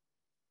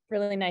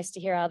 Really nice to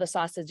hear how the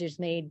sausage is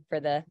made for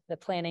the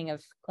planning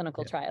of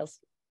clinical trials.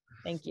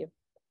 Thank you.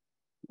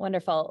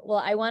 Wonderful.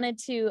 Well, I wanted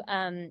to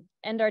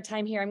end our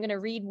time here. I'm going to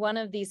read one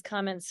of these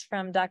comments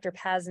from Dr.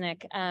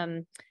 Pasnik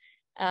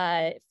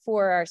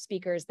for our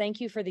speakers.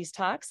 Thank you for these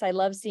talks. I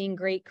love seeing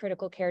great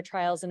critical care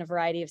trials in a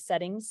variety of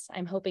settings.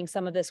 I'm hoping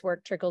some of this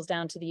work trickles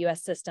down to the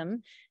US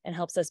system and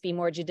helps us be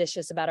more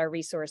judicious about our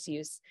resource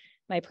use.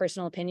 My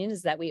personal opinion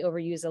is that we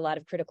overuse a lot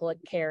of critical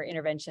care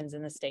interventions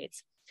in the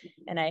States.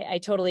 And I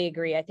totally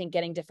agree. I think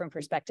getting different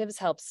perspectives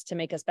helps to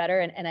make us better.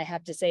 And I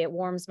have to say, it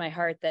warms my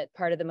heart that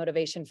part of the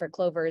motivation for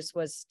Clovers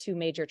was 2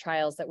 major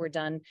trials that were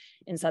done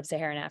in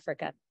sub-Saharan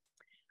Africa.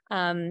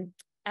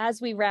 As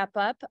we wrap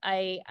up,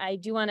 I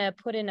do want to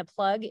put in a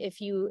plug.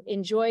 If you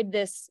enjoyed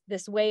this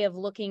way of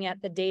looking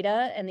at the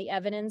data and the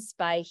evidence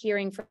by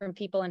hearing from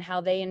people and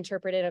how they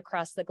interpret it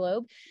across the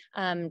globe,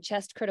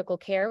 Chest Critical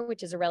Care,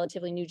 which is a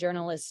relatively new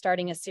journal, is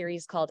starting a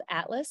series called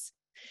Atlas,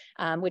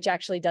 which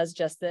actually does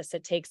just this.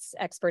 It takes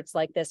experts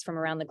like this from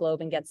around the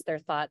globe and gets their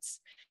thoughts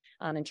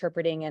on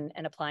interpreting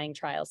and applying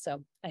trials.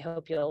 So I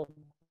hope you'll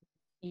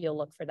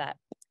look for that.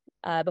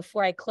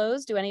 Before I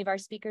close, do any of our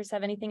speakers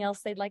have anything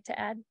else they'd like to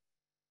add?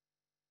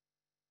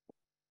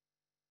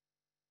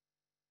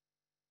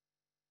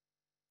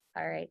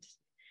 All right.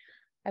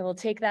 I will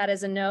take that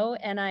as a no,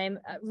 and I'm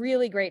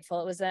really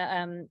grateful. It was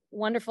a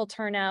wonderful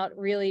turnout,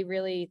 really,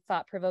 really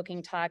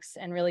thought-provoking talks,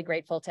 and really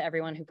grateful to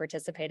everyone who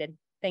participated.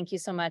 Thank you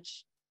so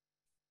much.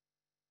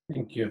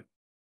 Thank you.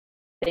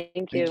 Thank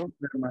you. Thank you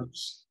very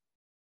much.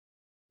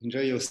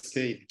 Enjoy your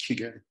stay in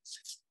Kigali.